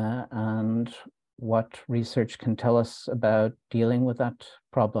 and what research can tell us about dealing with that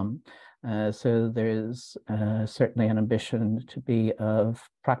problem. So there's certainly an ambition to be of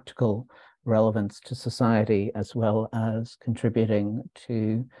practical relevance to society as well as contributing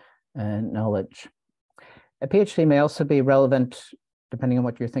to knowledge. A PhD may also be relevant depending on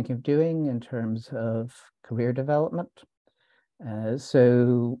what you're thinking of doing in terms of career development.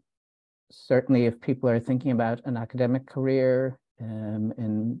 So certainly if people are thinking about an academic career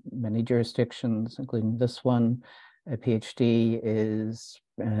in many jurisdictions, including this one, a PhD is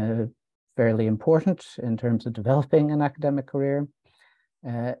fairly important in terms of developing an academic career.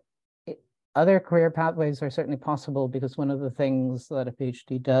 Other career pathways are certainly possible because one of the things that a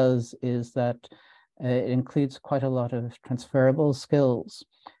PhD does is that it includes quite a lot of transferable skills.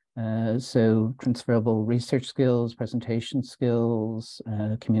 So transferable research skills, presentation skills,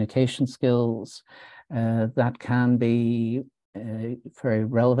 communication skills that can be very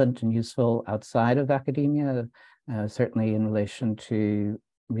relevant and useful outside of academia, certainly in relation to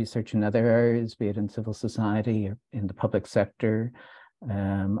research in other areas, be it in civil society or in the public sector,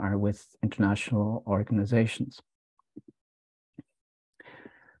 or with international organizations.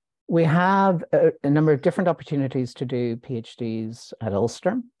 We have a number of different opportunities to do PhDs at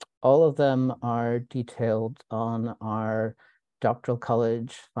Ulster. All of them are detailed on our Doctoral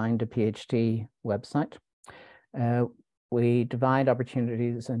College Find a PhD website. We divide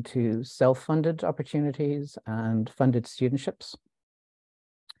opportunities into self-funded opportunities and funded studentships.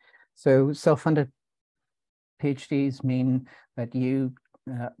 So self-funded PhDs mean that you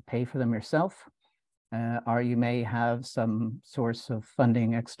pay for them yourself, or you may have some source of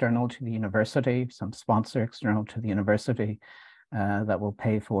funding external to the university, some sponsor external to the university that will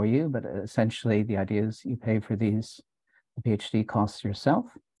pay for you. But essentially the idea is you pay for these PhD costs yourself.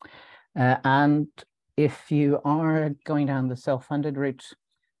 And if you are going down the self-funded route,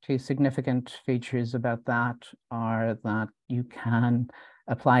 two significant features about that are that you can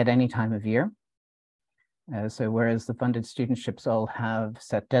apply at any time of year. So whereas the funded studentships all have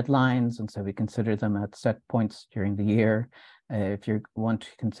set deadlines, and so we consider them at set points during the year, if you want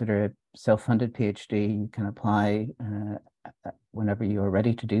to consider a self-funded PhD, you can apply whenever you are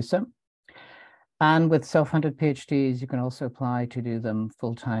ready to do so. And with self-funded PhDs, you can also apply to do them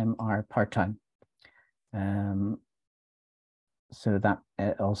full-time or part-time. So that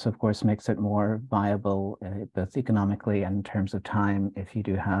also, of course, makes it more viable, both economically and in terms of time, if you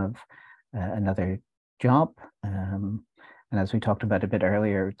do have another job. And as we talked about a bit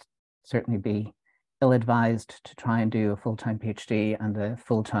earlier, it'd certainly be ill-advised to try and do a full-time PhD and a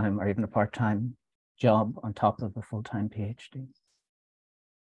full-time or even a part-time job on top of a full-time PhD.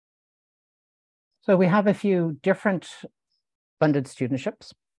 So we have a few different funded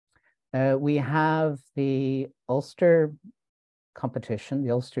studentships. We have the Ulster competition,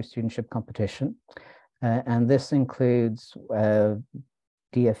 the Ulster Studentship Competition, and this includes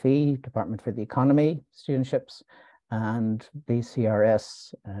DFE, Department for the Economy studentships, and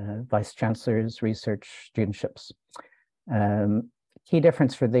BCRS, Vice Chancellor's Research studentships. Key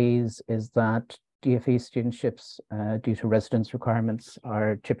difference for these is that DFE studentships, due to residence requirements,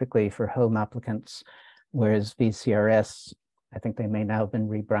 are typically for home applicants, whereas BCRS, I think they may now have been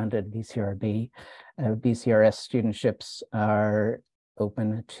rebranded BCRB, BCRS studentships are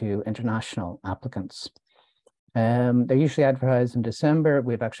open to international applicants. They're usually advertised in December.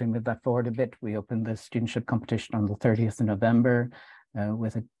 We've actually moved that forward a bit. We opened the studentship competition on the 30th of November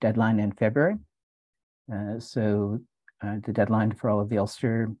with a deadline in February. So the deadline for all of the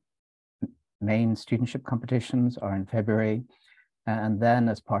Ulster main studentship competitions are in February. And then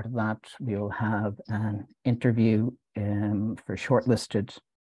as part of that, we'll have an interview for shortlisted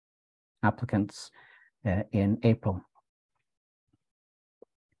applicants in April.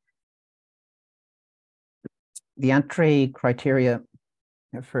 The entry criteria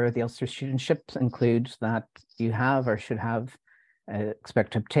for the Ulster studentships include that you have or should have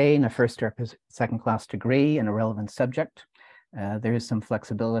expect to obtain a first or second class degree in a relevant subject. There is some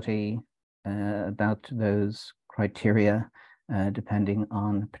flexibility about those criteria depending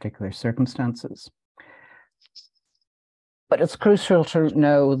on particular circumstances. But it's crucial to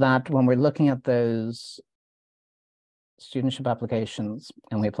know that when we're looking at those studentship applications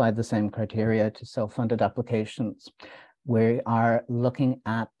and we apply the same criteria to self-funded applications, we are looking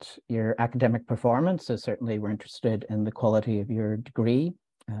at your academic performance. So certainly we're interested in the quality of your degree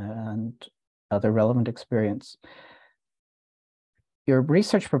and other relevant experience, your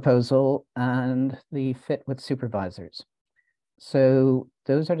research proposal, and the fit with supervisors. So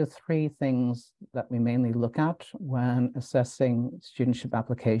those are the three things that we mainly look at when assessing studentship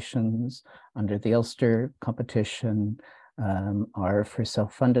applications under the Ulster competition or for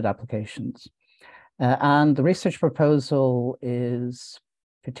self-funded applications. And the research proposal is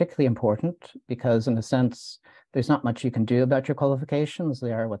particularly important because in a sense, there's not much you can do about your qualifications.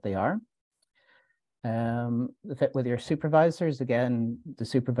 They are what they are. The fit with your supervisors, again, the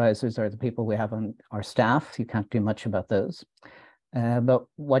supervisors are the people we have on our staff. You can't do much about those. But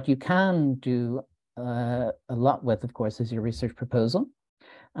what you can do a lot with, of course, is your research proposal.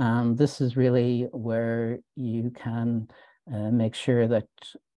 This is really where you can make sure that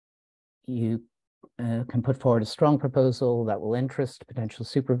you can put forward a strong proposal that will interest potential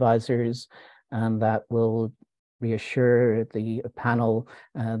supervisors and that will reassure the panel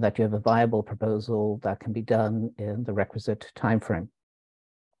that you have a viable proposal that can be done in the requisite timeframe.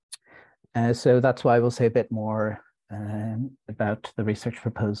 So that's why we'll say a bit more about the research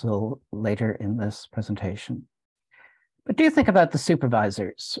proposal later in this presentation. But do think about the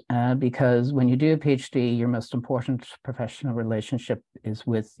supervisors, because when you do a PhD, your most important professional relationship is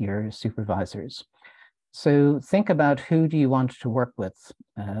with your supervisors. So think about who do you want to work with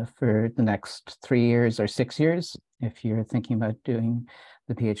for the next 3 years or 6 years, if you're thinking about doing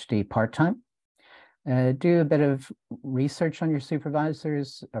the PhD part-time. Do a bit of research on your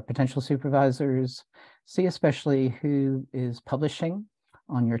supervisors or potential supervisors. See especially who is publishing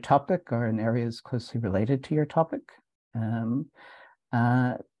on your topic or in areas closely related to your topic.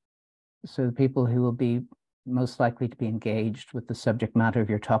 So the people who will be most likely to be engaged with the subject matter of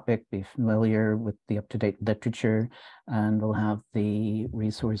your topic, be familiar with the up-to-date literature, and will have the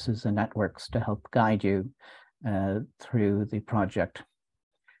resources and networks to help guide you through the project.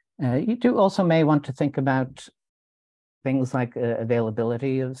 You do also may want to think about things like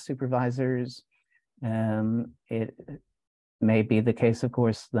availability of supervisors. It may be the case, of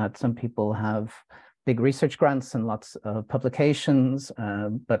course, that some people have big research grants and lots of publications,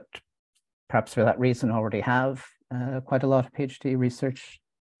 but perhaps for that reason already have quite a lot of PhD research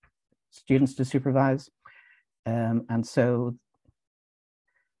students to supervise. And so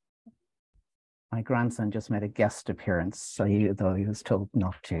my grandson just made a guest appearance, though he was told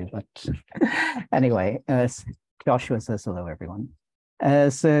not to, but anyway, Joshua says hello, everyone.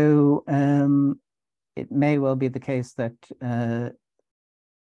 It may well be the case that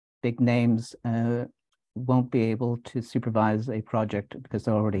big names won't be able to supervise a project because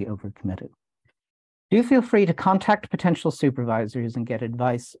they're already overcommitted. Do feel free to contact potential supervisors and get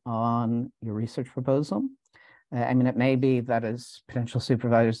advice on your research proposal. I mean, it may be that as potential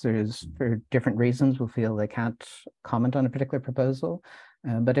supervisors, for different reasons, will feel they can't comment on a particular proposal.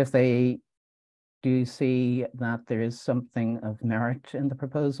 But if they do see that there is something of merit in the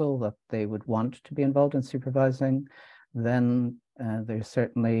proposal that they would want to be involved in supervising, then they're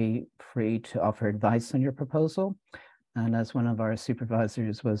certainly free to offer advice on your proposal. And as one of our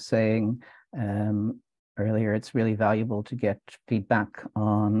supervisors was saying earlier, it's really valuable to get feedback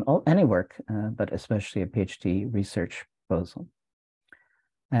on any work, but especially a PhD research proposal.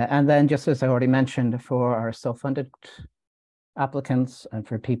 And then, just as I already mentioned, for our self-funded applicants and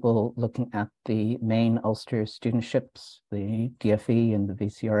for people looking at the main Ulster studentships, the DFE and the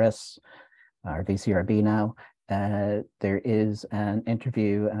VCRS, or VCRB now, there is an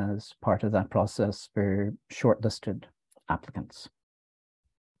interview as part of that process for shortlisted applicants.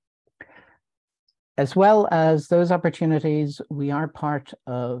 As well as those opportunities, we are part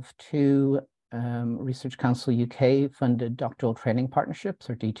of two Research Council UK funded doctoral training partnerships,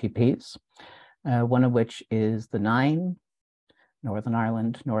 or DTPs, one of which is the 9 Northern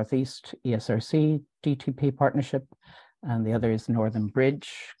Ireland Northeast ESRC DTP partnership, and the other is Northern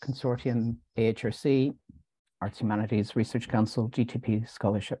Bridge Consortium AHRC, Arts Humanities Research Council DTP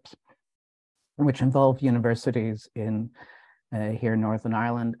scholarships, which involve universities in here in Northern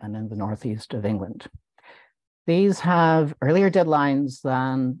Ireland and in the northeast of England. These have earlier deadlines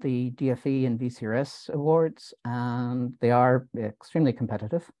than the DFE and VCRS awards, and they are extremely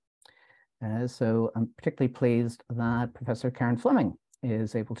competitive. So I'm particularly pleased that Professor Karen Fleming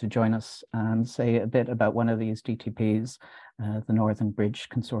is able to join us and say a bit about one of these DTPs, the Northern Bridge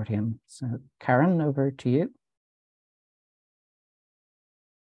Consortium. So Karen, over to you.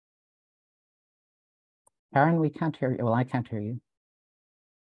 Karen, we can't hear you. Well, I can't hear you.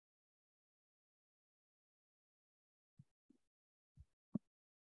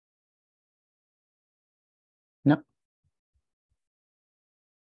 No.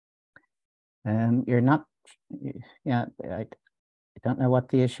 You're not, yeah, I don't know what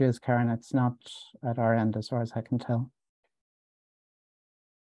the issue is, Karen. It's not at our end as far as I can tell.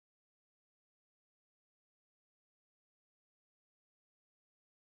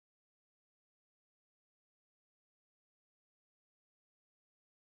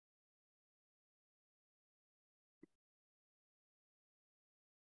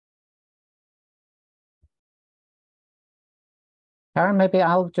 Karen, maybe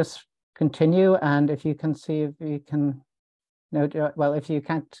I'll just continue, and if you can see if you can note, well, if you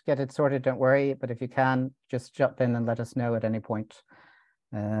can't get it sorted, don't worry, but if you can, just jump in and let us know at any point.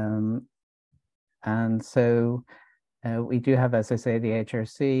 And so we do have, as I say, the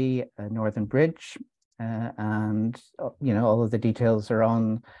HRC, Northern Bridge, and you know, all of the details are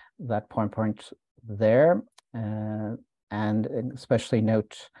on that PowerPoint there, and especially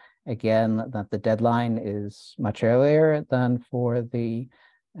note again that the deadline is much earlier than for the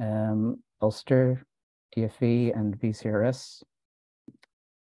Ulster DFE and VCRS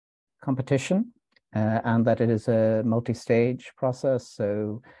competition, and that it is a multi-stage process.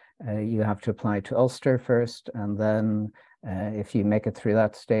 So you have to apply to Ulster first, and then if you make it through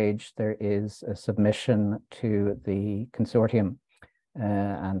that stage, there is a submission to the consortium.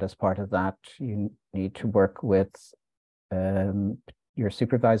 And as part of that, you need to work with your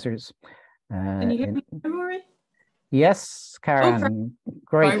supervisors. Can you hear me, Rory? Yes, Karen,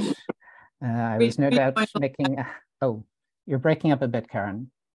 great. I was no doubt making, oh, you're breaking up a bit,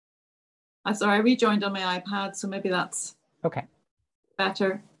 Karen. I'm sorry, I rejoined on my iPad, so maybe that's okay.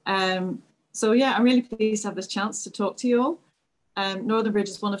 Better. So yeah, I'm really pleased to have this chance to talk to you all. Northern Bridge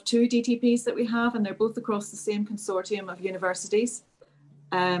is one of 2 DTPs that we have, and they're both across the same consortium of universities.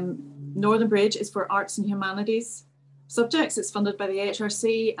 Northern Bridge is for arts and humanities subjects. It's funded by the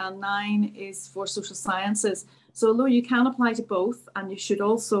HRC, and 9 is for social sciences. So although you can apply to both, and you should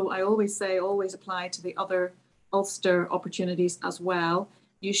also, I always say, always apply to the other Ulster opportunities as well,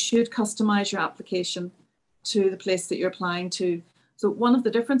 you should customise your application to the place that you're applying to. So one of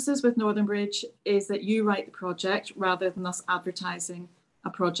the differences with Northern Bridge is that you write the project rather than us advertising a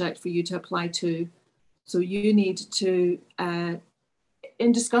project for you to apply to. So you need to,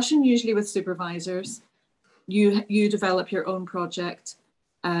 in discussion usually with supervisors, you develop your own project,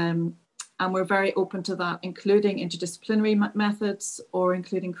 and we're very open to that, including interdisciplinary methods or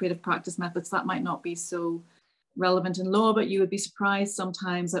including creative practice methods. That might not be so relevant in law, but you would be surprised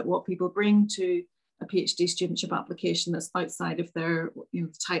sometimes at what people bring to a PhD studentship application that's outside of their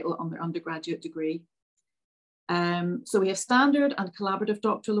title on their undergraduate degree. So we have standard and collaborative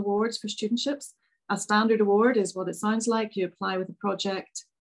doctoral awards for studentships. A standard award is what it sounds like. You apply with a project,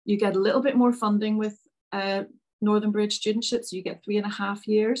 you get a little bit more funding with Northern Bridge studentships. So you get 3.5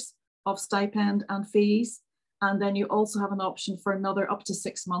 years of stipend and fees. And then you also have an option for another up to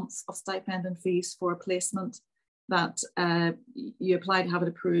 6 months of stipend and fees for a placement that you apply to have it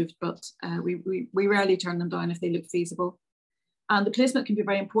approved, but we rarely turn them down if they look feasible. And the placement can be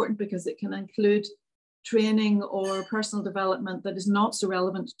very important because it can include training or personal development that is not so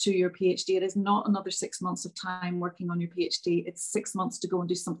relevant to your PhD. It is not another 6 months of time working on your PhD. It's 6 months to go and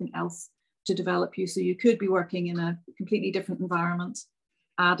do something else to develop you. So you could be working in a completely different environment,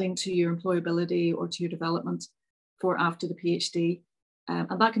 adding to your employability or to your development for after the PhD.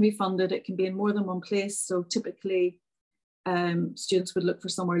 And that can be funded. It can be in more than one place. So typically students would look for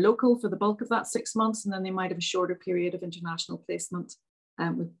somewhere local for the bulk of that 6 months, and then they might have a shorter period of international placement.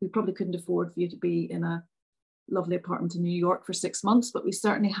 We probably couldn't afford for you to be in a lovely apartment in New York for 6 months, but we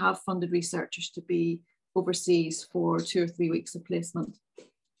certainly have funded researchers to be overseas for 2 or 3 weeks of placement.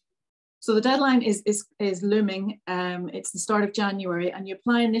 So the deadline is looming. It's the start of January, and you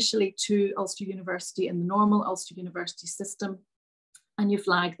apply initially to Ulster University in the normal Ulster University system, and you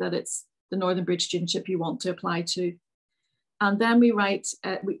flag that it's the Northern Bridge studentship you want to apply to. And then we write,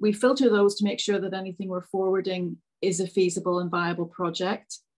 we filter those to make sure that anything we're forwarding is a feasible and viable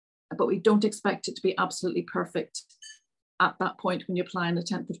project, but we don't expect it to be absolutely perfect at that point when you apply on the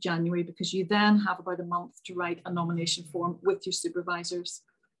 10th of January, because you then have about a month to write a nomination form with your supervisors.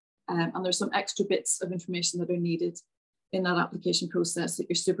 And there's some extra bits of information that are needed in that application process that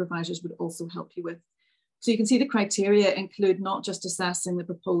your supervisors would also help you with. So you can see the criteria include not just assessing the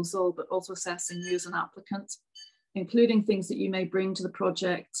proposal, but also assessing you as an applicant, including things that you may bring to the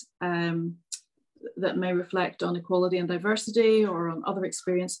project that may reflect on equality and diversity or on other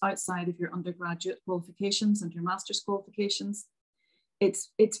experience outside of your undergraduate qualifications and your master's qualifications.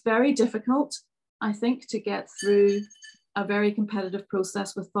 It's very difficult, I think, to get through a very competitive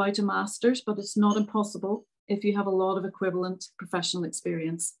process without a master's, but it's not impossible if you have a lot of equivalent professional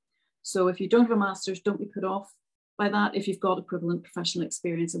experience. So if you don't have a master's, don't be put off by that if you've got equivalent professional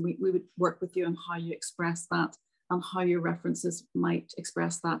experience, and we would work with you on how you express that and how your references might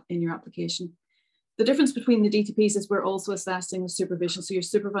express that in your application. The difference between the DTPs is we're also assessing the supervision. So your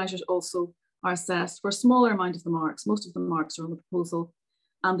supervisors also are assessed for a smaller amount of the marks. Most of the marks are on the proposal,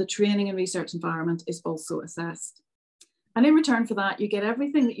 and the training and research environment is also assessed. And in return for that, you get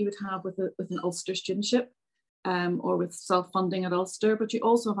everything that you would have with an Ulster studentship or with self-funding at Ulster, but you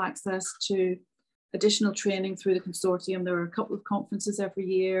also have access to additional training through the consortium. There are a couple of conferences every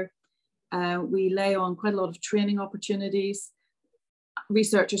year. We lay on quite a lot of training opportunities.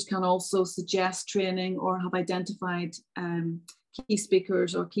 Researchers can also suggest training or have identified key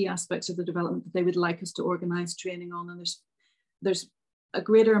speakers or key aspects of the development that they would like us to organise training on. And there's a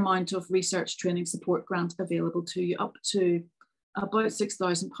greater amount of research training support grant available to you, up to about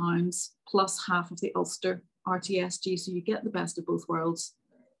 £6,000 plus half of the Ulster RTSG. So you get the best of both worlds,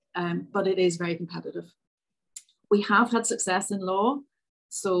 but it is very competitive. We have had success in law.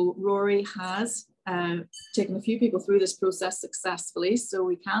 So Rory has taken a few people through this process successfully, so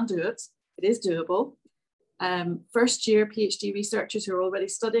we can do it. It is doable. First year PhD researchers who are already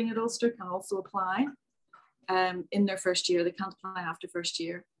studying at Ulster can also apply in their first year. They can't apply after first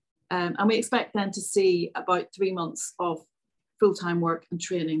year. And we expect then to see about 3 months of full-time work and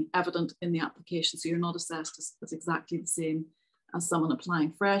training evident in the application. So you're not assessed as exactly the same as someone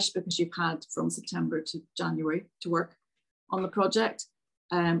applying fresh, because you've had from September to January to work on the project.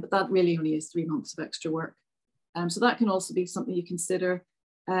 But that really only is 3 months of extra work. So that can also be something you consider.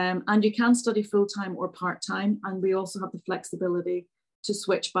 And you can study full-time or part-time. And we also have the flexibility to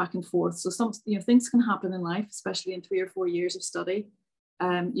switch back and forth. So things can happen in life, especially in 3 or 4 years of study.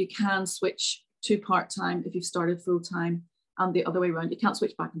 You can switch to part-time if you've started full-time, and the other way around. You can't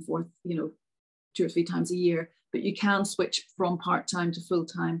switch back and forth, 2 or 3 times a year, but you can switch from part-time to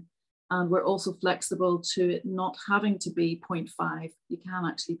full-time. And we're also flexible to it not having to be 0.5. You can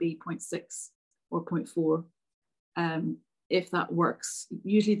actually be 0.6 or 0.4 if that works.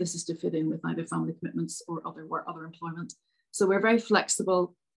 Usually this is to fit in with either family commitments or other employment. So we're very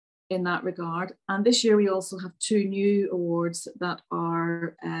flexible in that regard. And this year we also have 2 new awards that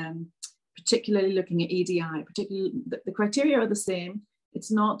are particularly looking at EDI. Particularly, the criteria are the same.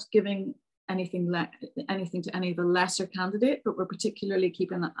 It's not giving anything to any of the lesser candidate, but we're particularly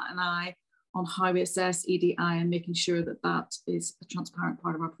keeping an eye on how we assess EDI and making sure that that is a transparent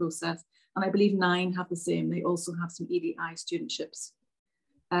part of our process. And I believe 9 have the same. They also have some EDI studentships.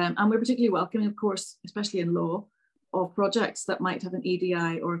 And we're particularly welcoming, of course, especially in law, of projects that might have an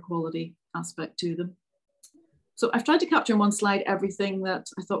EDI or equality aspect to them. So I've tried to capture in one slide everything that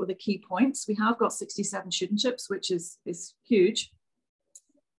I thought were the key points. We have got 67 studentships, which is huge.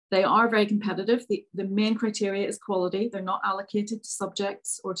 They are very competitive. The main criteria is quality. They're not allocated to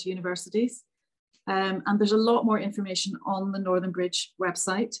subjects or to universities. And there's a lot more information on the Northern Bridge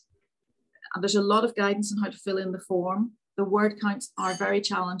website. And there's a lot of guidance on how to fill in the form. The word counts are very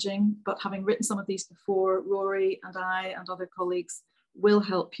challenging, but having written some of these before, Rory and I and other colleagues will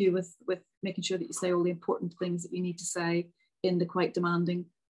help you with making sure that you say all the important things that you need to say in the quite demanding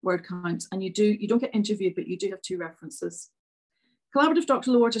word counts. And you don't get interviewed, but you do have 2 references. Collaborative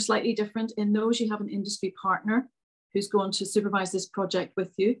doctoral awards are slightly different. In those, you have an industry partner who's going to supervise this project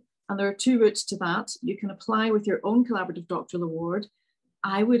with you. And there are 2 routes to that. You can apply with your own collaborative doctoral award,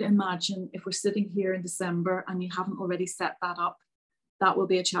 I would imagine if we're sitting here in December and you haven't already set that up, that will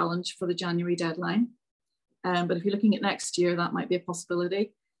be a challenge for the January deadline. But if you're looking at next year, that might be a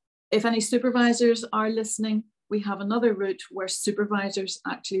possibility. If any supervisors are listening, we have another route where supervisors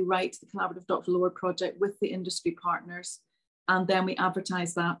actually write the Collaborative Dr. Lord project with the industry partners, and then we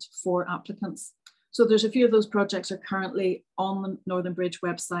advertise that for applicants. So there's a few of those projects are currently on the Northern Bridge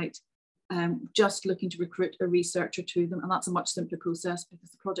website, just looking to recruit a researcher to them. And that's a much simpler process because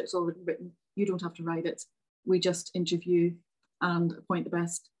the project's already written. You don't have to write it. We just interview and appoint the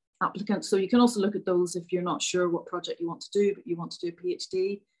best applicants. So you can also look at those if you're not sure what project you want to do, but you want to do a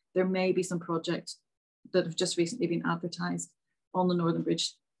PhD. There may be some projects that have just recently been advertised on the Northern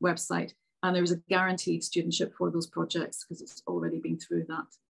Bridge website. And there is a guaranteed studentship for those projects because it's already been through that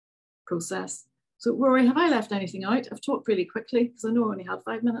process. So Rory, have I left anything out? I've talked really quickly because I know I only had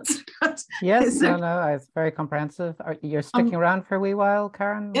 5 minutes. Yes, no, it's very comprehensive. You're sticking around for a wee while,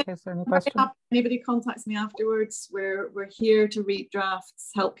 Karen, in case there are any questions? If anybody contacts me afterwards, we're here to read drafts,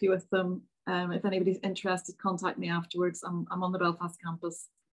 help you with them. If anybody's interested, contact me afterwards. I'm on the Belfast campus.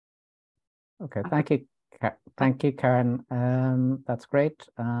 Okay, thank you. Thank you, Karen. That's great.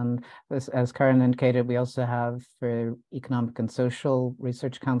 And this, as Karen indicated, we also have for Economic and Social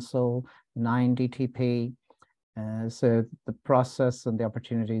Research Council 9 DTP. So the process and the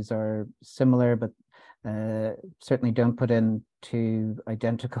opportunities are similar, but certainly don't put in two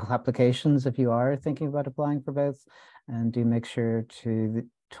identical applications if you are thinking about applying for both. And do make sure to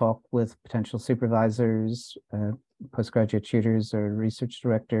talk with potential supervisors, postgraduate tutors or research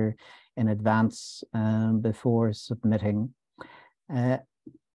director in advance before submitting.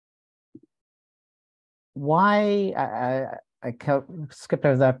 Why I skipped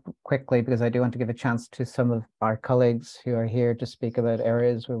over that quickly because I do want to give a chance to some of our colleagues who are here to speak about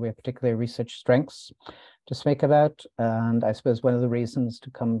areas where we have particular research strengths to speak about. And I suppose one of the reasons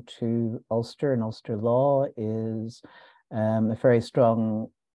to come to Ulster and Ulster Law is a very strong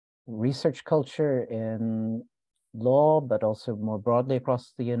research culture in law, but also more broadly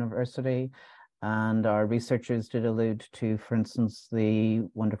across the university. And our researchers did allude to, for instance, the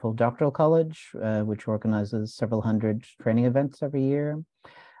wonderful Doctoral College, which organizes several hundred training events every year.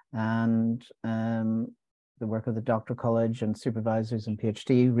 And the work of the Doctoral College and supervisors and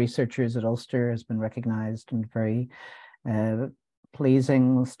PhD researchers at Ulster has been recognized in very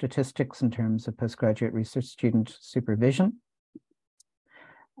pleasing statistics in terms of postgraduate research student supervision.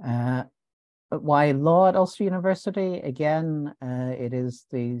 But why law at Ulster University? Again, it is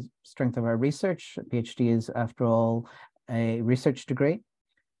the strength of our research. A PhD is, after all, a research degree.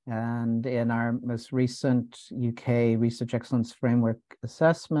 And in our most recent UK Research Excellence Framework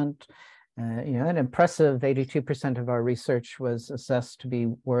assessment, an impressive 82% of our research was assessed to be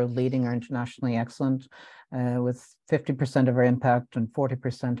world leading or internationally excellent, with 50% of our impact and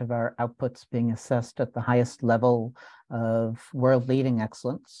 40% of our outputs being assessed at the highest level of world leading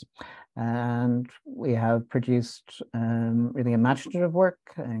excellence. And we have produced really imaginative work,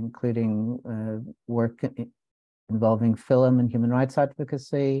 including work involving film and human rights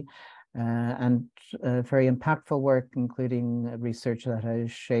advocacy, and very impactful work, including research that has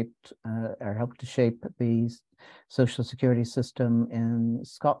shaped or helped to shape the social security system in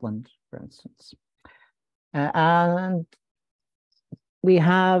Scotland, for instance. And we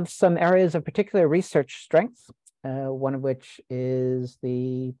have some areas of particular research strength, one of which is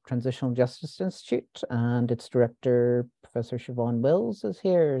the Transitional Justice Institute, and its director, Professor Siobhan Wills, is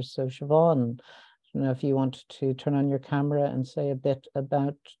here. So Siobhan, I don't know if you want to turn on your camera and say a bit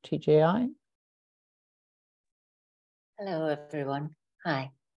about TJI. Hello, everyone.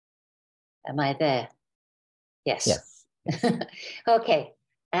 Hi. Am I there? Yes. Yes. Okay.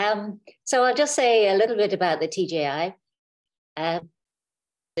 So I'll just say a little bit about the TJI,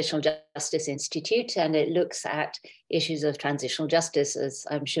 Transitional Justice Institute, and it looks at issues of transitional justice, as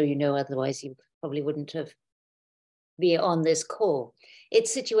I'm sure you know, otherwise you probably wouldn't have been on this call.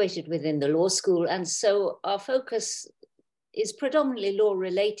 It's situated within the law school, and so our focus is predominantly law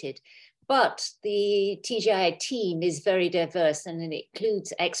related, but the TJI team is very diverse, and it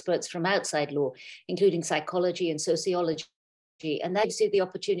includes experts from outside law, including psychology and sociology. And that gives you the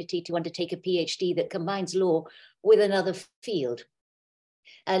opportunity to undertake a PhD that combines law with another field.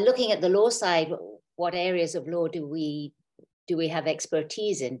 Looking at the law side, what areas of law do we have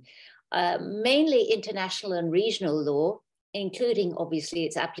expertise in? Mainly international and regional law, including obviously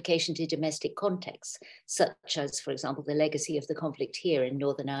its application to domestic contexts, such as, for example, the legacy of the conflict here in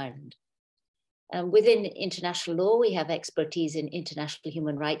Northern Ireland. Within international law, we have expertise in international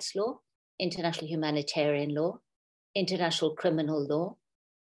human rights law, international humanitarian law, international criminal law,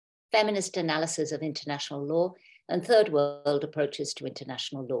 feminist analysis of international law, and third world approaches to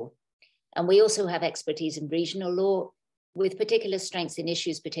international law. And we also have expertise in regional law, with particular strengths in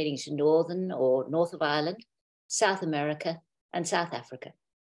issues pertaining to Northern or North of Ireland, South America, and South Africa.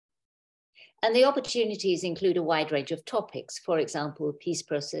 And the opportunities include a wide range of topics, for example, peace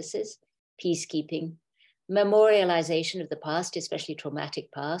processes, peacekeeping, memorialization of the past, especially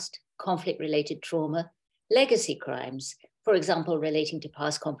traumatic past, conflict-related trauma, legacy crimes, for example, relating to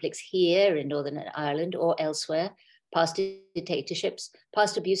past conflicts here in Northern Ireland or elsewhere, past dictatorships,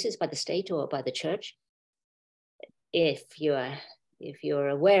 past abuses by the state or by the church. If you're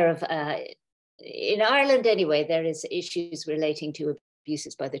aware of, in Ireland anyway, there is issues relating to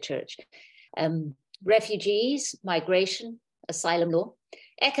abuses by the church. Refugees, migration, asylum law,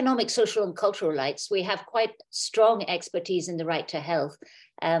 economic, social, and cultural rights. We have quite strong expertise in the right to health.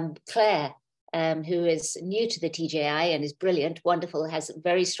 Claire, who is new to the TJI and is brilliant, wonderful, has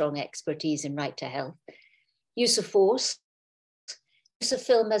very strong expertise in right to health. Use of force, use of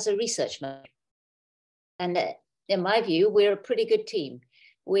film as a research method. And in my view, we're a pretty good team.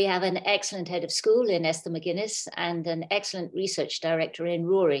 We have an excellent head of school in Esther McGuinness and an excellent research director in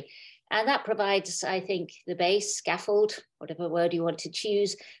Rory. And that provides, I think, the base, scaffold, whatever word you want to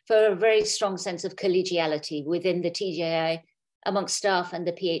choose, for a very strong sense of collegiality within the TJI, amongst staff and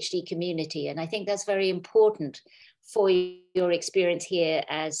the PhD community. And I think that's very important for your experience here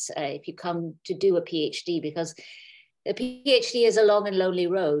as if you come to do a PhD, because the PhD is a long and lonely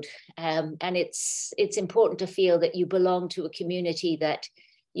road. And it's important to feel that you belong to a community that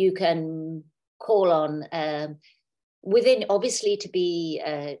you can call on within, obviously,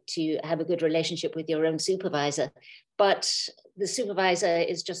 to have a good relationship with your own supervisor, but the supervisor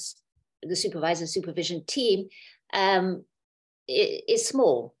is just the supervision team is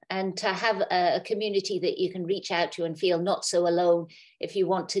small, and to have a community that you can reach out to and feel not so alone if you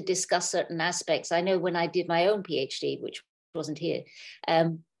want to discuss certain aspects. I know when I did my own PhD, which wasn't here,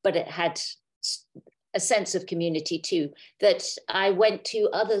 but it had a sense of community too, that I went to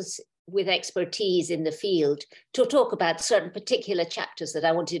others with expertise in the field to talk about certain particular chapters that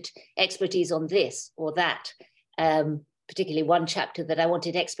I wanted expertise on this or that, particularly one chapter that I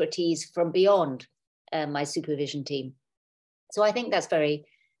wanted expertise from beyond my supervision team. So I think that's very,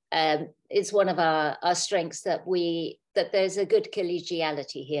 it's one of our strengths that there's a good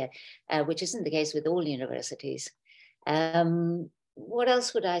collegiality here, which isn't the case with all universities. What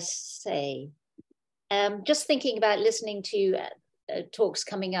else would I say? Just thinking about listening to talks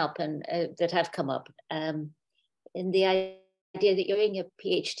coming up and that have come up, in the idea that you're doing a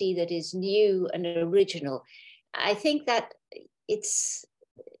PhD that is new and original. I think that it's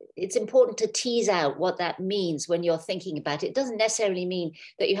important to tease out what that means when you're thinking about it. It doesn't necessarily mean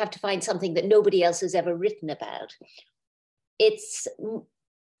that you have to find something that nobody else has ever written about. It's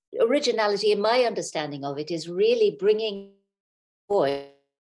originality, in my understanding of it, is really bringing voice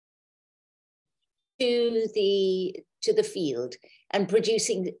to the field and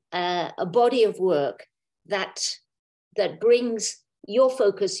producing a body of work that brings your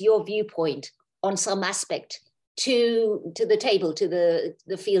focus, your viewpoint on some aspect to the table, to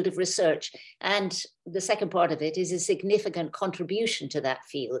the field of research. And the second part of it is a significant contribution to that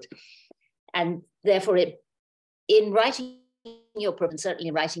field. And therefore, in writing your proposal, and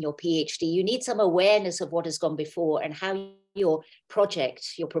certainly writing your PhD, you need some awareness of what has gone before and how your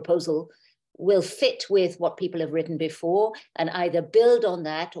project, your proposal, will fit with what people have written before, and either build on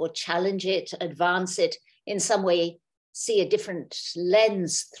that or challenge it, advance it, in some way see a different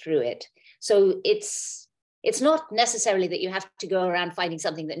lens through it. So it's not necessarily that you have to go around finding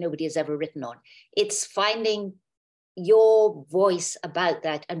something that nobody has ever written on. It's finding your voice about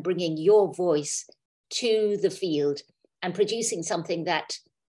that and bringing your voice to the field and producing something that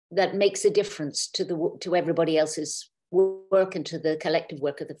makes a difference to everybody else's work and to the collective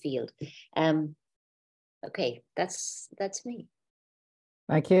work of the field. Okay, that's me.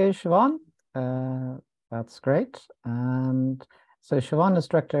 Thank you, Siobhan. That's great. And so Siobhan is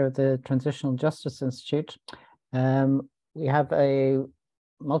director of the Transitional Justice Institute. We have a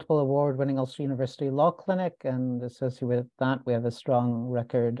multiple award-winning Ulster University Law Clinic, and associated with that, we have a strong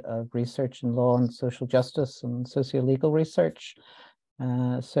record of research in law and social justice and socio-legal research.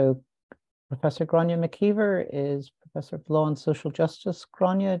 So Professor Gráinne McKeever is Professor of Law and Social Justice.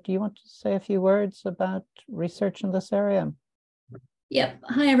 Gráinne, do you want to say a few words about research in this area? Yeah,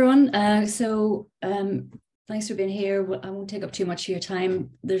 hi everyone. Thanks for being here. I won't take up too much of your time.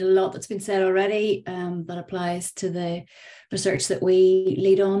 There's a lot that's been said already that applies to the research that we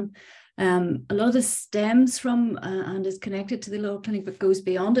lead on. A lot of this stems from and is connected to the law clinic, but goes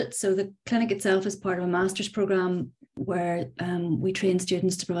beyond it. So the clinic itself is part of a master's program where we train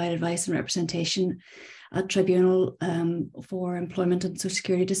students to provide advice and representation at tribunal for employment and social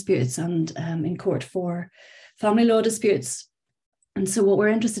security disputes, and in court for family law disputes. And so what we're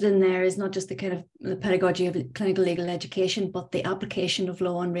interested in there is not just the kind of the pedagogy of clinical legal education, but the application of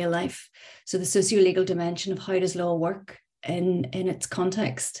law in real life. So the socio-legal dimension of how does law work in its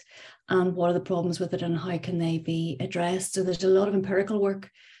context, and what are the problems with it, and how can they be addressed. So there's a lot of empirical work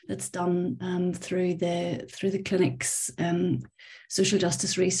that's done through the clinic's social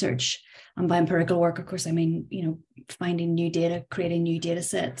justice research. And by empirical work, of course, I mean, you know, finding new data, creating new data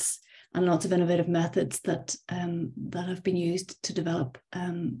sets, and lots of innovative methods that have been used to develop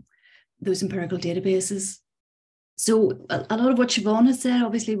those empirical databases. So a lot of what Siobhan has said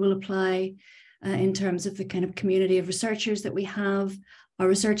obviously will apply in terms of the kind of community of researchers that we have. Our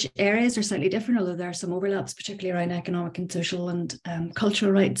research areas are slightly different, although there are some overlaps, particularly around economic and social and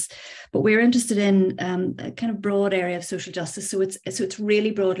cultural rights. But we're interested in a kind of broad area of social justice. So it's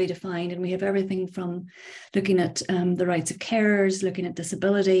really broadly defined, and we have everything from looking at the rights of carers, looking at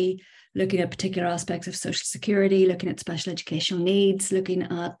disability, looking at particular aspects of social security, looking at special educational needs, looking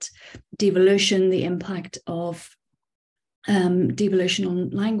at devolution, the impact of devolution on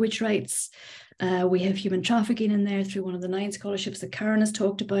language rights. We have human trafficking in there through one of the 9 scholarships that Karen has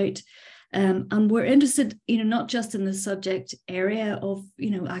talked about. And we're interested, you know, not just in the subject area of, you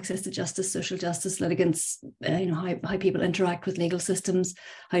know, access to justice, social justice, litigants, you know, how people interact with legal systems,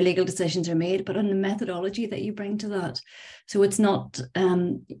 how legal decisions are made, but on the methodology that you bring to that. So it's not,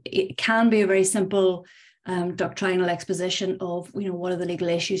 it can be a very simple doctrinal exposition of, you know, what are the legal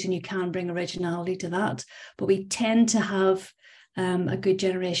issues, and you can bring originality to that. But we tend to have a good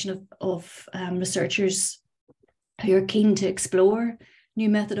generation of researchers who are keen to explore new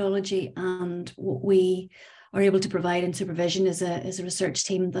methodology, and what we are able to provide in supervision is a research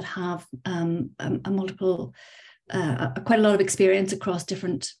team that have quite a lot of experience across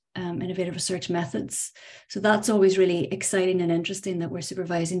different innovative research methods. So that's always really exciting and interesting, that we're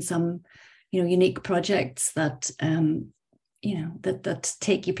supervising some, you know, unique projects that you know, that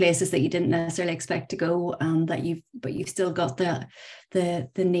take you places that you didn't necessarily expect to go, and that you've still got the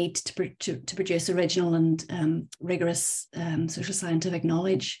need to produce original and rigorous social scientific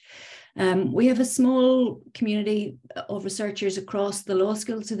knowledge. We have a small community of researchers across the law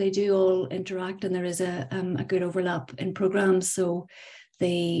school, so they do all interact, and there is a good overlap in programs. So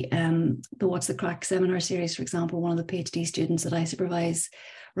the What's the Crack seminar series, for example, one of the PhD students that I supervise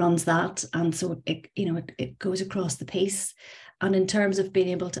runs that, and so it goes across the piece. And in terms of being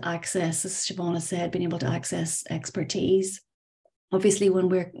able to access, as Siobhan said, being able to access expertise, obviously when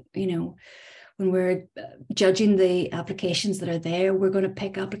we're judging the applications that are there, we're going to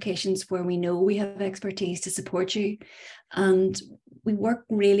pick applications where we know we have expertise to support you. And we work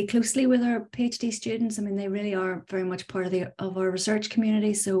really closely with our PhD students. I mean, they really are very much part of our research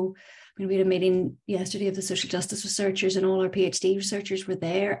community. So we had a meeting yesterday of the social justice researchers, and all our PhD researchers were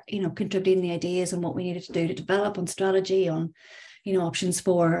there, you know, contributing the ideas on what we needed to do to develop, on strategy, on, you know, options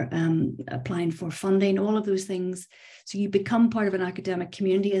for applying for funding, all of those things. So you become part of an academic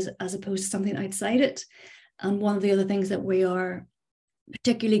community as opposed to something outside it. And one of the other things that we are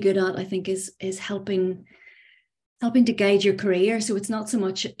particularly good at, I think, is helping to guide your career. So it's not so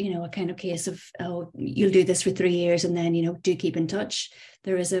much, you know, a kind of case of, oh, you'll do this for 3 years and then, you know, do keep in touch.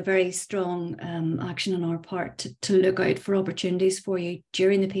 There is a very strong action on our part to look out for opportunities for you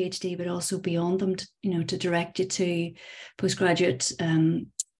during the PhD, but also beyond them, to direct you to postgraduate,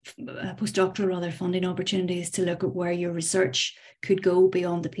 postdoctoral funding opportunities, to look at where your research could go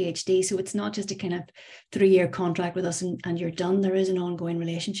beyond the PhD. So it's not just a kind of 3-year contract with us and you're done. There is an ongoing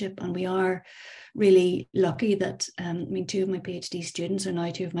relationship, and we are really lucky that 2 of my PhD students are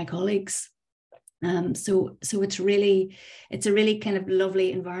now 2 of my colleagues. So it's a really kind of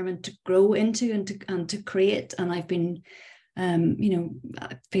lovely environment to grow into and to create. And I've been,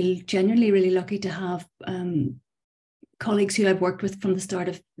 I feel genuinely really lucky to have colleagues who I've worked with from the start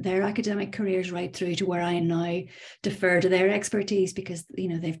of their academic careers right through to where I now defer to their expertise, because, you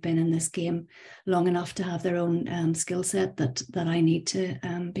know, they've been in this game long enough to have their own skill set that I need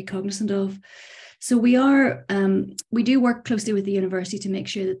to be cognizant of. So we do work closely with the university to make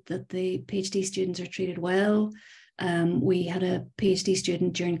sure that the PhD students are treated well. We had a PhD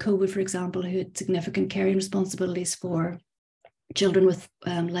student during COVID, for example, who had significant caring responsibilities for children with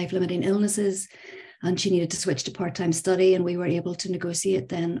life-limiting illnesses, and she needed to switch to part-time study, and we were able to negotiate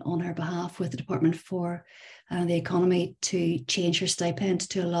then on her behalf with the Department for the Economy to change her stipend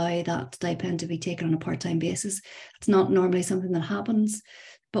to allow that stipend to be taken on a part-time basis. It's not normally something that happens,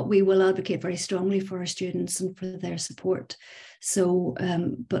 but we will advocate very strongly for our students and for their support. So,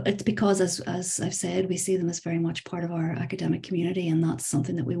 but it's because, as I've said, we see them as very much part of our academic community, and that's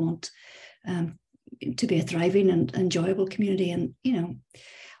something that we want to be a thriving and enjoyable community. And, you know,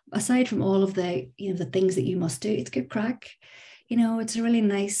 aside from all of the, you know, the things that you must do, it's good crack. You know, it's a really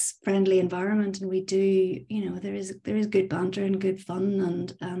nice, friendly environment, and we do, you know, there is good banter and good fun,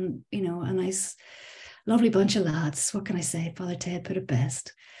 and you know, a nice, lovely bunch of lads. What can I say? Father Ted put it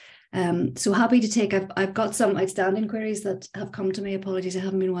best. So happy to take. I've got some outstanding queries that have come to me. Apologies, I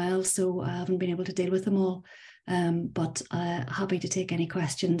haven't been well, so I haven't been able to deal with them all. But happy to take any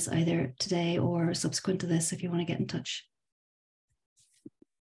questions either today or subsequent to this if you want to get in touch.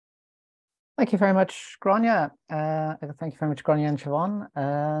 Thank you very much, Grania. Thank you very much, Grania and Siobhan.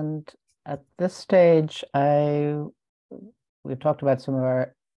 And at this stage, we've talked about some of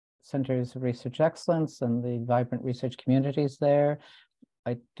our centres of research excellence and the vibrant research communities there.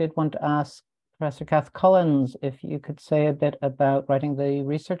 I did want to ask Professor Kath Collins if you could say a bit about writing the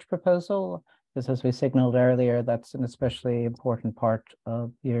research proposal, because as we signaled earlier, that's an especially important part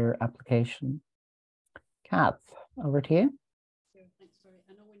of your application. Kath, over to you.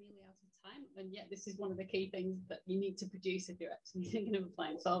 And yet this is one of the key things that you need to produce if you're actually thinking of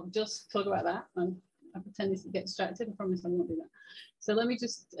applying. So I'll just talk about that, and I pretend to get distracted. I promise I won't do that. So let me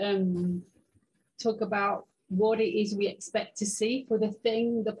just talk about what it is we expect to see for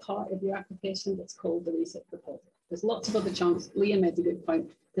the part of your application that's called the research proposal. There's lots of other chunks. Leah made a good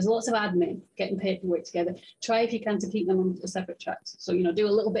point. There's lots of admin, getting paperwork together. Try if you can to keep them on a separate tracks. So, you know, do a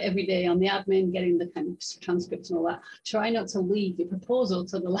little bit every day on the admin, getting the kind of transcripts and all that. Try not to leave your proposal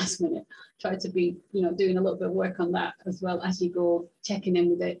to the last minute. Try to be, you know, doing a little bit of work on that as well as you go, checking in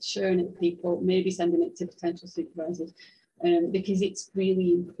with it, sharing it with people, maybe sending it to potential supervisors. Because it's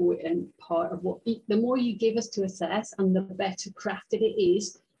really important part of what, the more you give us to assess and the better crafted it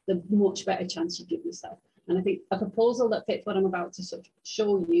is, the much better chance you give yourself. And I think a proposal that fits what I'm about to sort of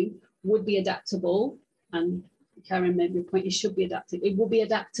show you would be adaptable. And Karen made the point, it should be adaptive. It will be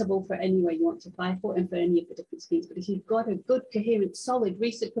adaptable for anywhere you want to apply for and for any of the different schemes. But if you've got a good, coherent, solid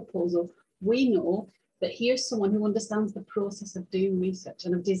research proposal, we know that here's someone who understands the process of doing research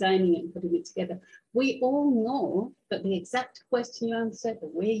and of designing it and putting it together. We all know that the exact question you answer, the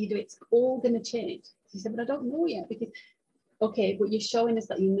way you do it, it's all going to change. So you said, but I don't know yet, because okay, but you're showing us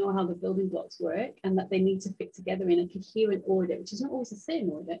that you know how the building blocks work and that they need to fit together in a coherent order, which is not always the same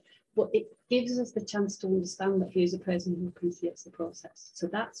order, but it gives us the chance to understand that here's a person who appreciates the process. So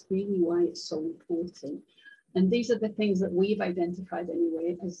that's really why it's so important. And these are the things that we've identified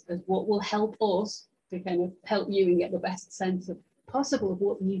anyway as what will help us to kind of help you and get the best sense of possible of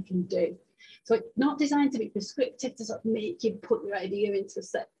what you can do. So it's not designed to be prescriptive to sort of make you put your idea into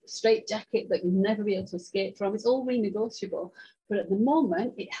a straight jacket that you'll never be able to escape from. It's all renegotiable, but at the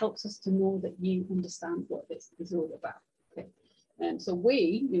moment, it helps us to know that you understand what this is all about. Okay, and so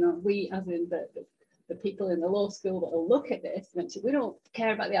we, you know, we as in the people in the law school that will look at this, eventually, we don't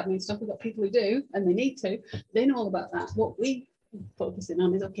care about the admin stuff. We've got people who do, and they need to. They know all about that. What we focusing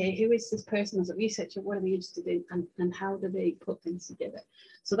on is, okay, who is this person as a researcher, what are they interested in, and how do they put things together?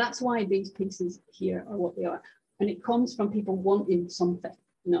 So that's why these pieces here are what they are. And it comes from people wanting something,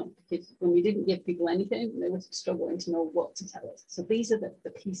 you know, because when we didn't give people anything, they were struggling to know what to tell us. So these are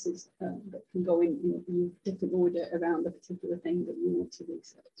the pieces that can go in different order around the particular thing that you want to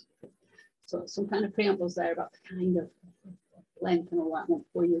research. So some kind of preambles there about the kind of length and all that, I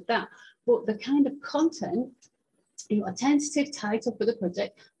won't bore you with that. But the kind of content, you know, a tentative title for the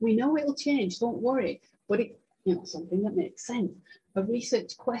project, we know it'll change, don't worry, but it, you know, something that makes sense. A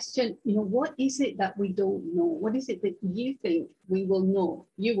research question, you know, what is it that we don't know? What is it that you think we will know,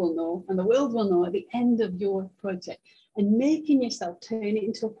 you will know, and the world will know at the end of your project? And making yourself turn it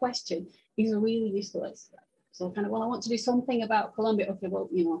into a question is a really useful exercise. So kind of, well, I want to do something about Colombia. Okay, well,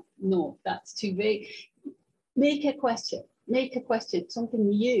 you know, no, that's too vague. Make a question,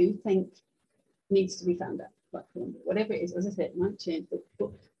 something you think needs to be found out about Colombia, whatever it is. As I said, it might change,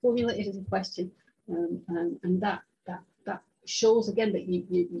 but formulate it as a question, and that shows again that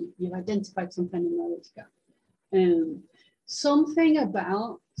you've identified some kind of knowledge gap. Something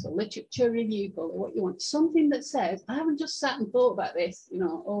about, so literature review, call it what you want, something that says, I haven't just sat and thought about this, you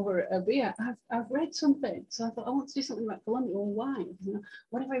know, over a beer. I've read something, so I thought I want to do something about Colombia. Well, why? You know,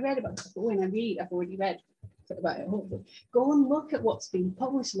 what have I read about it? But when I read, I've already read about it, hopefully. Go and look at what's been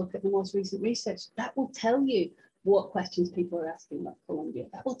published, look at the most recent research. That will tell you what questions people are asking about Colombia.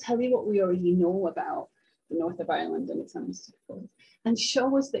 That will tell you what we already know about the north of Ireland and its administrative bodies, and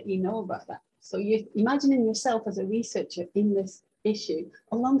show us that you know about that. So you're imagining yourself as a researcher in this issue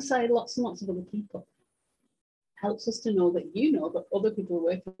alongside lots and lots of other people. Helps us to know that you know that other people are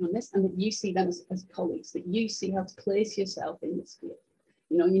working on this and that you see them as colleagues, that you see how to place yourself in this field.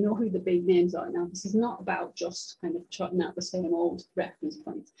 You know who the big names are. Now, this is not about just kind of trotting out the same old reference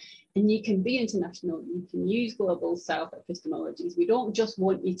points. And you can be international, you can use global South epistemologies. We don't just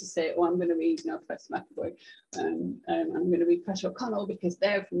want you to say, oh, I'm going to read, Professor McAvoy, I'm going to read Professor O'Connell because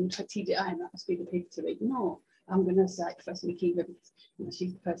they're from TJI and that must be the people to read. No, I'm going to cite Professor McKeever because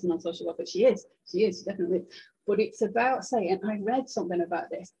she's the person on social work, but she definitely. But it's about saying, I read something about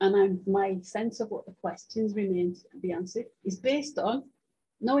this, and my sense of what the questions remain to be answered is based on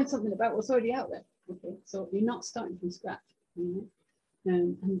knowing something about what's already out there. Okay, so you're not starting from scratch.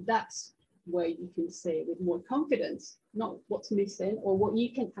 And that's where you can say with more confidence, not what's missing or what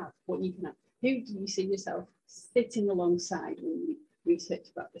you can have, Who do you see yourself sitting alongside when you research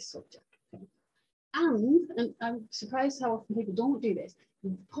about this subject? Okay? And I'm surprised how often people don't do this.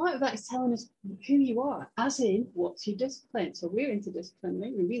 Part of that is telling us who you are, as in what's your discipline. So we're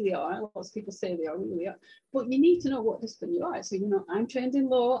interdisciplinary, we really are. Lots of people say they are, we really are. But you need to know what discipline you are. So, I'm trained in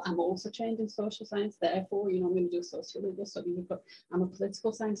law, I'm also trained in social science, therefore, I'm going to do sociological studies, but I'm a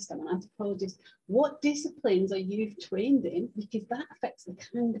political scientist, I'm an anthropologist. What disciplines are you trained in? Because that affects the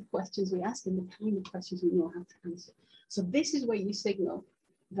kind of questions we ask and the kind of questions we know how to answer. So this is where you signal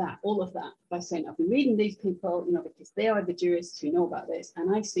that, all of that, by saying, I've been reading these people, because they are the jurists who know about this,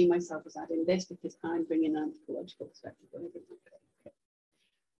 and I see myself as adding this because I'm bringing an anthropological perspective on everything. Okay.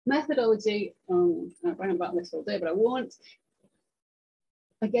 Methodology, I'm writing about this all day, but I won't.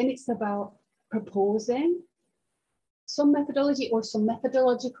 Again, it's about proposing some methodology or some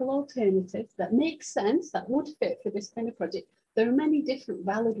methodological alternatives that make sense, that would fit for this kind of project. There are many different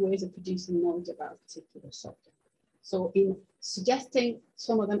valid ways of producing knowledge about a particular subject. So in suggesting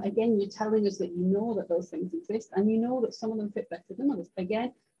some of them, again, you're telling us that you know that those things exist and you know that some of them fit better than others.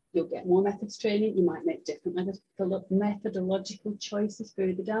 Again, you'll get more methods training, you might make different methodological choices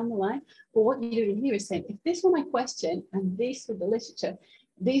further down the line. But what you're doing here is saying, if this were my question and this were the literature,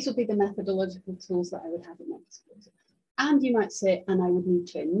 these would be the methodological tools that I would have at my disposal. And you might say, and I would need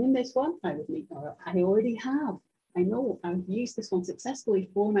training in this one, I would need, or I already have. I know I've used this one successfully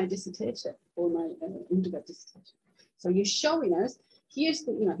for my dissertation, for my undergrad dissertation. So you're showing us, here's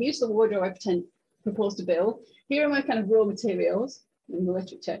the wardrobe I propose to build. Here are my kind of raw materials in the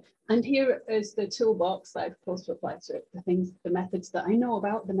literature. And here is the toolbox that I propose to apply to it. The methods that I know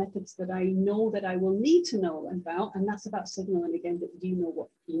about, the methods that I know that I will need to know about. And that's about signaling again that you know what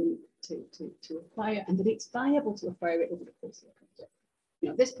you need to acquire and that it's viable to acquire it over the course of the project.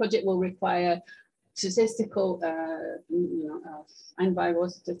 This project will require statistical and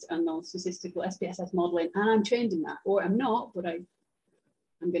statistical SPSS modeling, and I'm trained in that, or I'm not, but I'm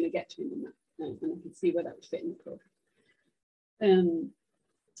going to get trained in that, and I can see where that would fit in the program.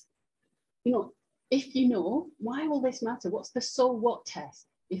 If you know, why will this matter? What's the so what test?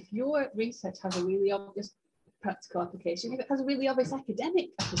 If your research has a really obvious practical application, if it has a really obvious academic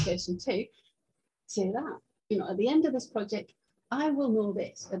application too, say that. At the end of this project, I will know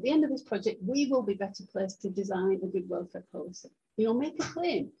this. At the end of this project, we will be better placed to design a good welfare policy. Make a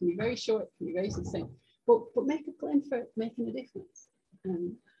claim. It can be very short, it can be very succinct, but make a claim for making a difference.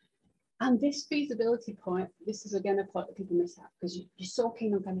 And this feasibility point, this is again a part that people miss out because you're so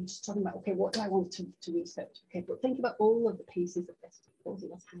keen on kind of just talking about, okay, what do I want to research? Okay, but think about all of the pieces of this proposal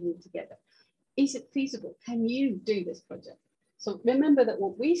that's hanging together. Is it feasible? Can you do this project? So remember that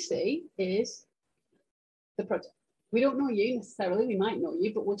what we see is the project. We don't know you necessarily, we might know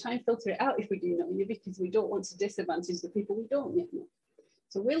you, but we'll try and filter it out if we do know you because we don't want to disadvantage the people we don't yet know.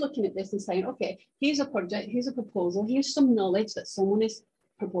 So we're looking at this and saying, okay, here's a project, here's a proposal, here's some knowledge that someone is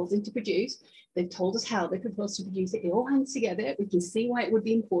proposing to produce. They've told us how they propose to produce it. It all hangs together. We can see why it would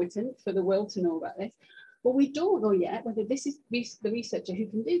be important for the world to know about this. But we don't know yet whether this is the researcher who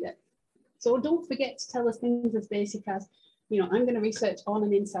can do that. So don't forget to tell us things as basic as, I'm going to research on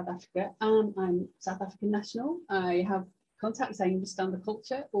and in South Africa. I'm South African national. I have contacts. I understand the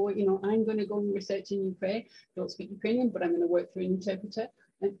culture. Or, I'm going to go and research in Ukraine. Don't speak Ukrainian, but I'm going to work through an interpreter.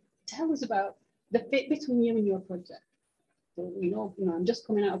 And tell us about the fit between you and your project. So, I'm just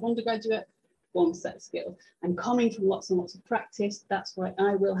coming out of undergraduate, one set of skills. I'm coming from lots and lots of practice. That's why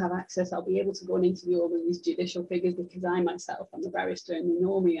I will have access. I'll be able to go and interview all of these judicial figures because I myself am a barrister and they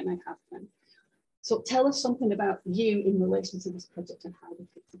know me and I have them. So tell us something about you in relation to this project and how they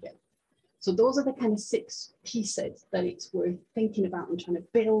fit together. So those are the kind of 6 pieces that it's worth thinking about and trying to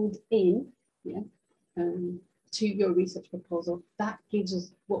build in to your research proposal. That gives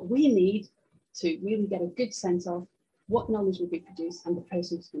us what we need to really get a good sense of what knowledge will be produced and the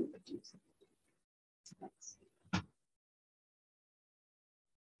person who's going to produce it.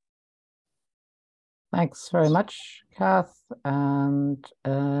 Thanks very much, Kath. And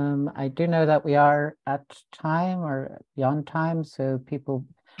I do know that we are at time or beyond time, so people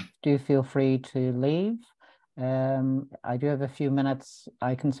do feel free to leave. I do have a few minutes.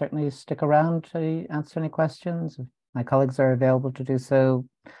 I can certainly stick around to answer any questions. If my colleagues are available to do so,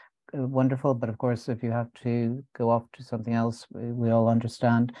 wonderful. But of course, if you have to go off to something else, we all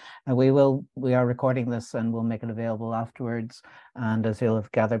understand. And we are recording this and we'll make it available afterwards. And as you'll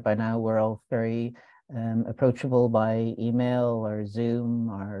have gathered by now, we're all very approachable by email or Zoom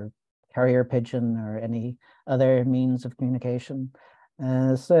or carrier pigeon or any other means of communication.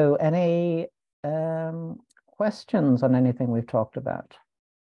 So any questions on anything we've talked about?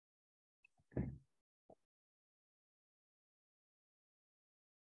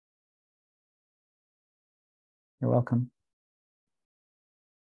 You're welcome.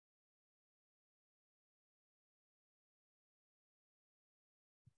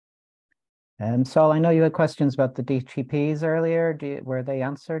 Sol, I know you had questions about the DTPs earlier. Were they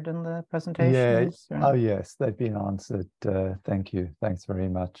answered in the presentations? Yeah. Oh, yes, they've been answered. Thank you. Thanks very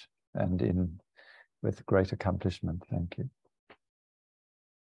much. And with great accomplishment. Thank you.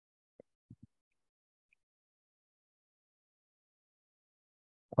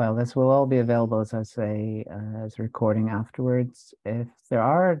 Well, this will all be available, as I say, as a recording afterwards. If there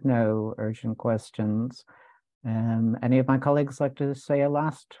are no urgent questions, any of my colleagues like to say a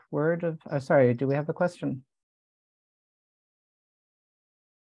last word of, sorry, do we have a question?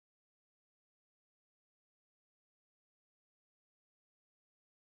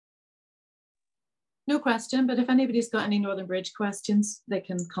 No question, but if anybody's got any Northern Bridge questions, they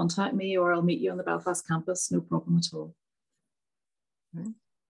can contact me or I'll meet you on the Belfast campus, no problem at all. Okay.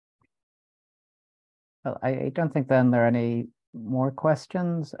 Well, I don't think then there are any more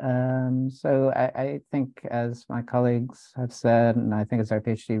questions. So I think, as my colleagues have said, and I think as our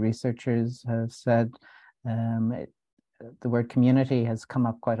PhD researchers have said, the word community has come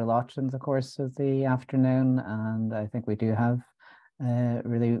up quite a lot in the course of the afternoon, and I think we do have a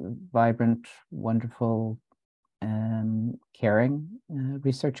really vibrant, wonderful, caring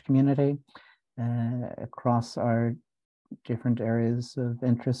research community across our different areas of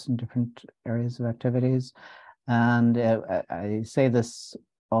interest and different areas of activities. And I say this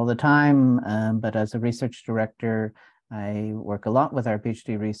all the time, but as a research director, I work a lot with our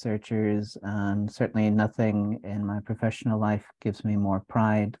PhD researchers, and certainly nothing in my professional life gives me more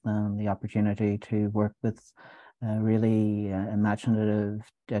pride than the opportunity to work with really imaginative,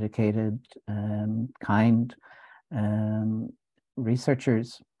 dedicated, kind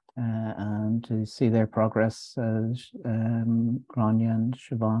researchers. And to see their progress, as Grania and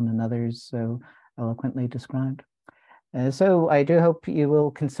Siobhan and others so eloquently described. So I do hope you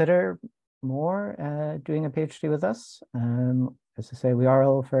will consider more doing a PhD with us. As I say, we are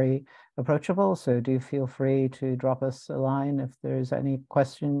all very approachable, so do feel free to drop us a line if there's any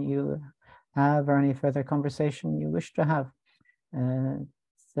question you have or any further conversation you wish to have.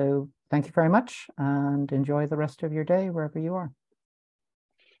 So thank you very much and enjoy the rest of your day wherever you are.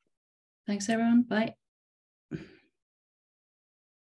 Thanks, everyone. Bye.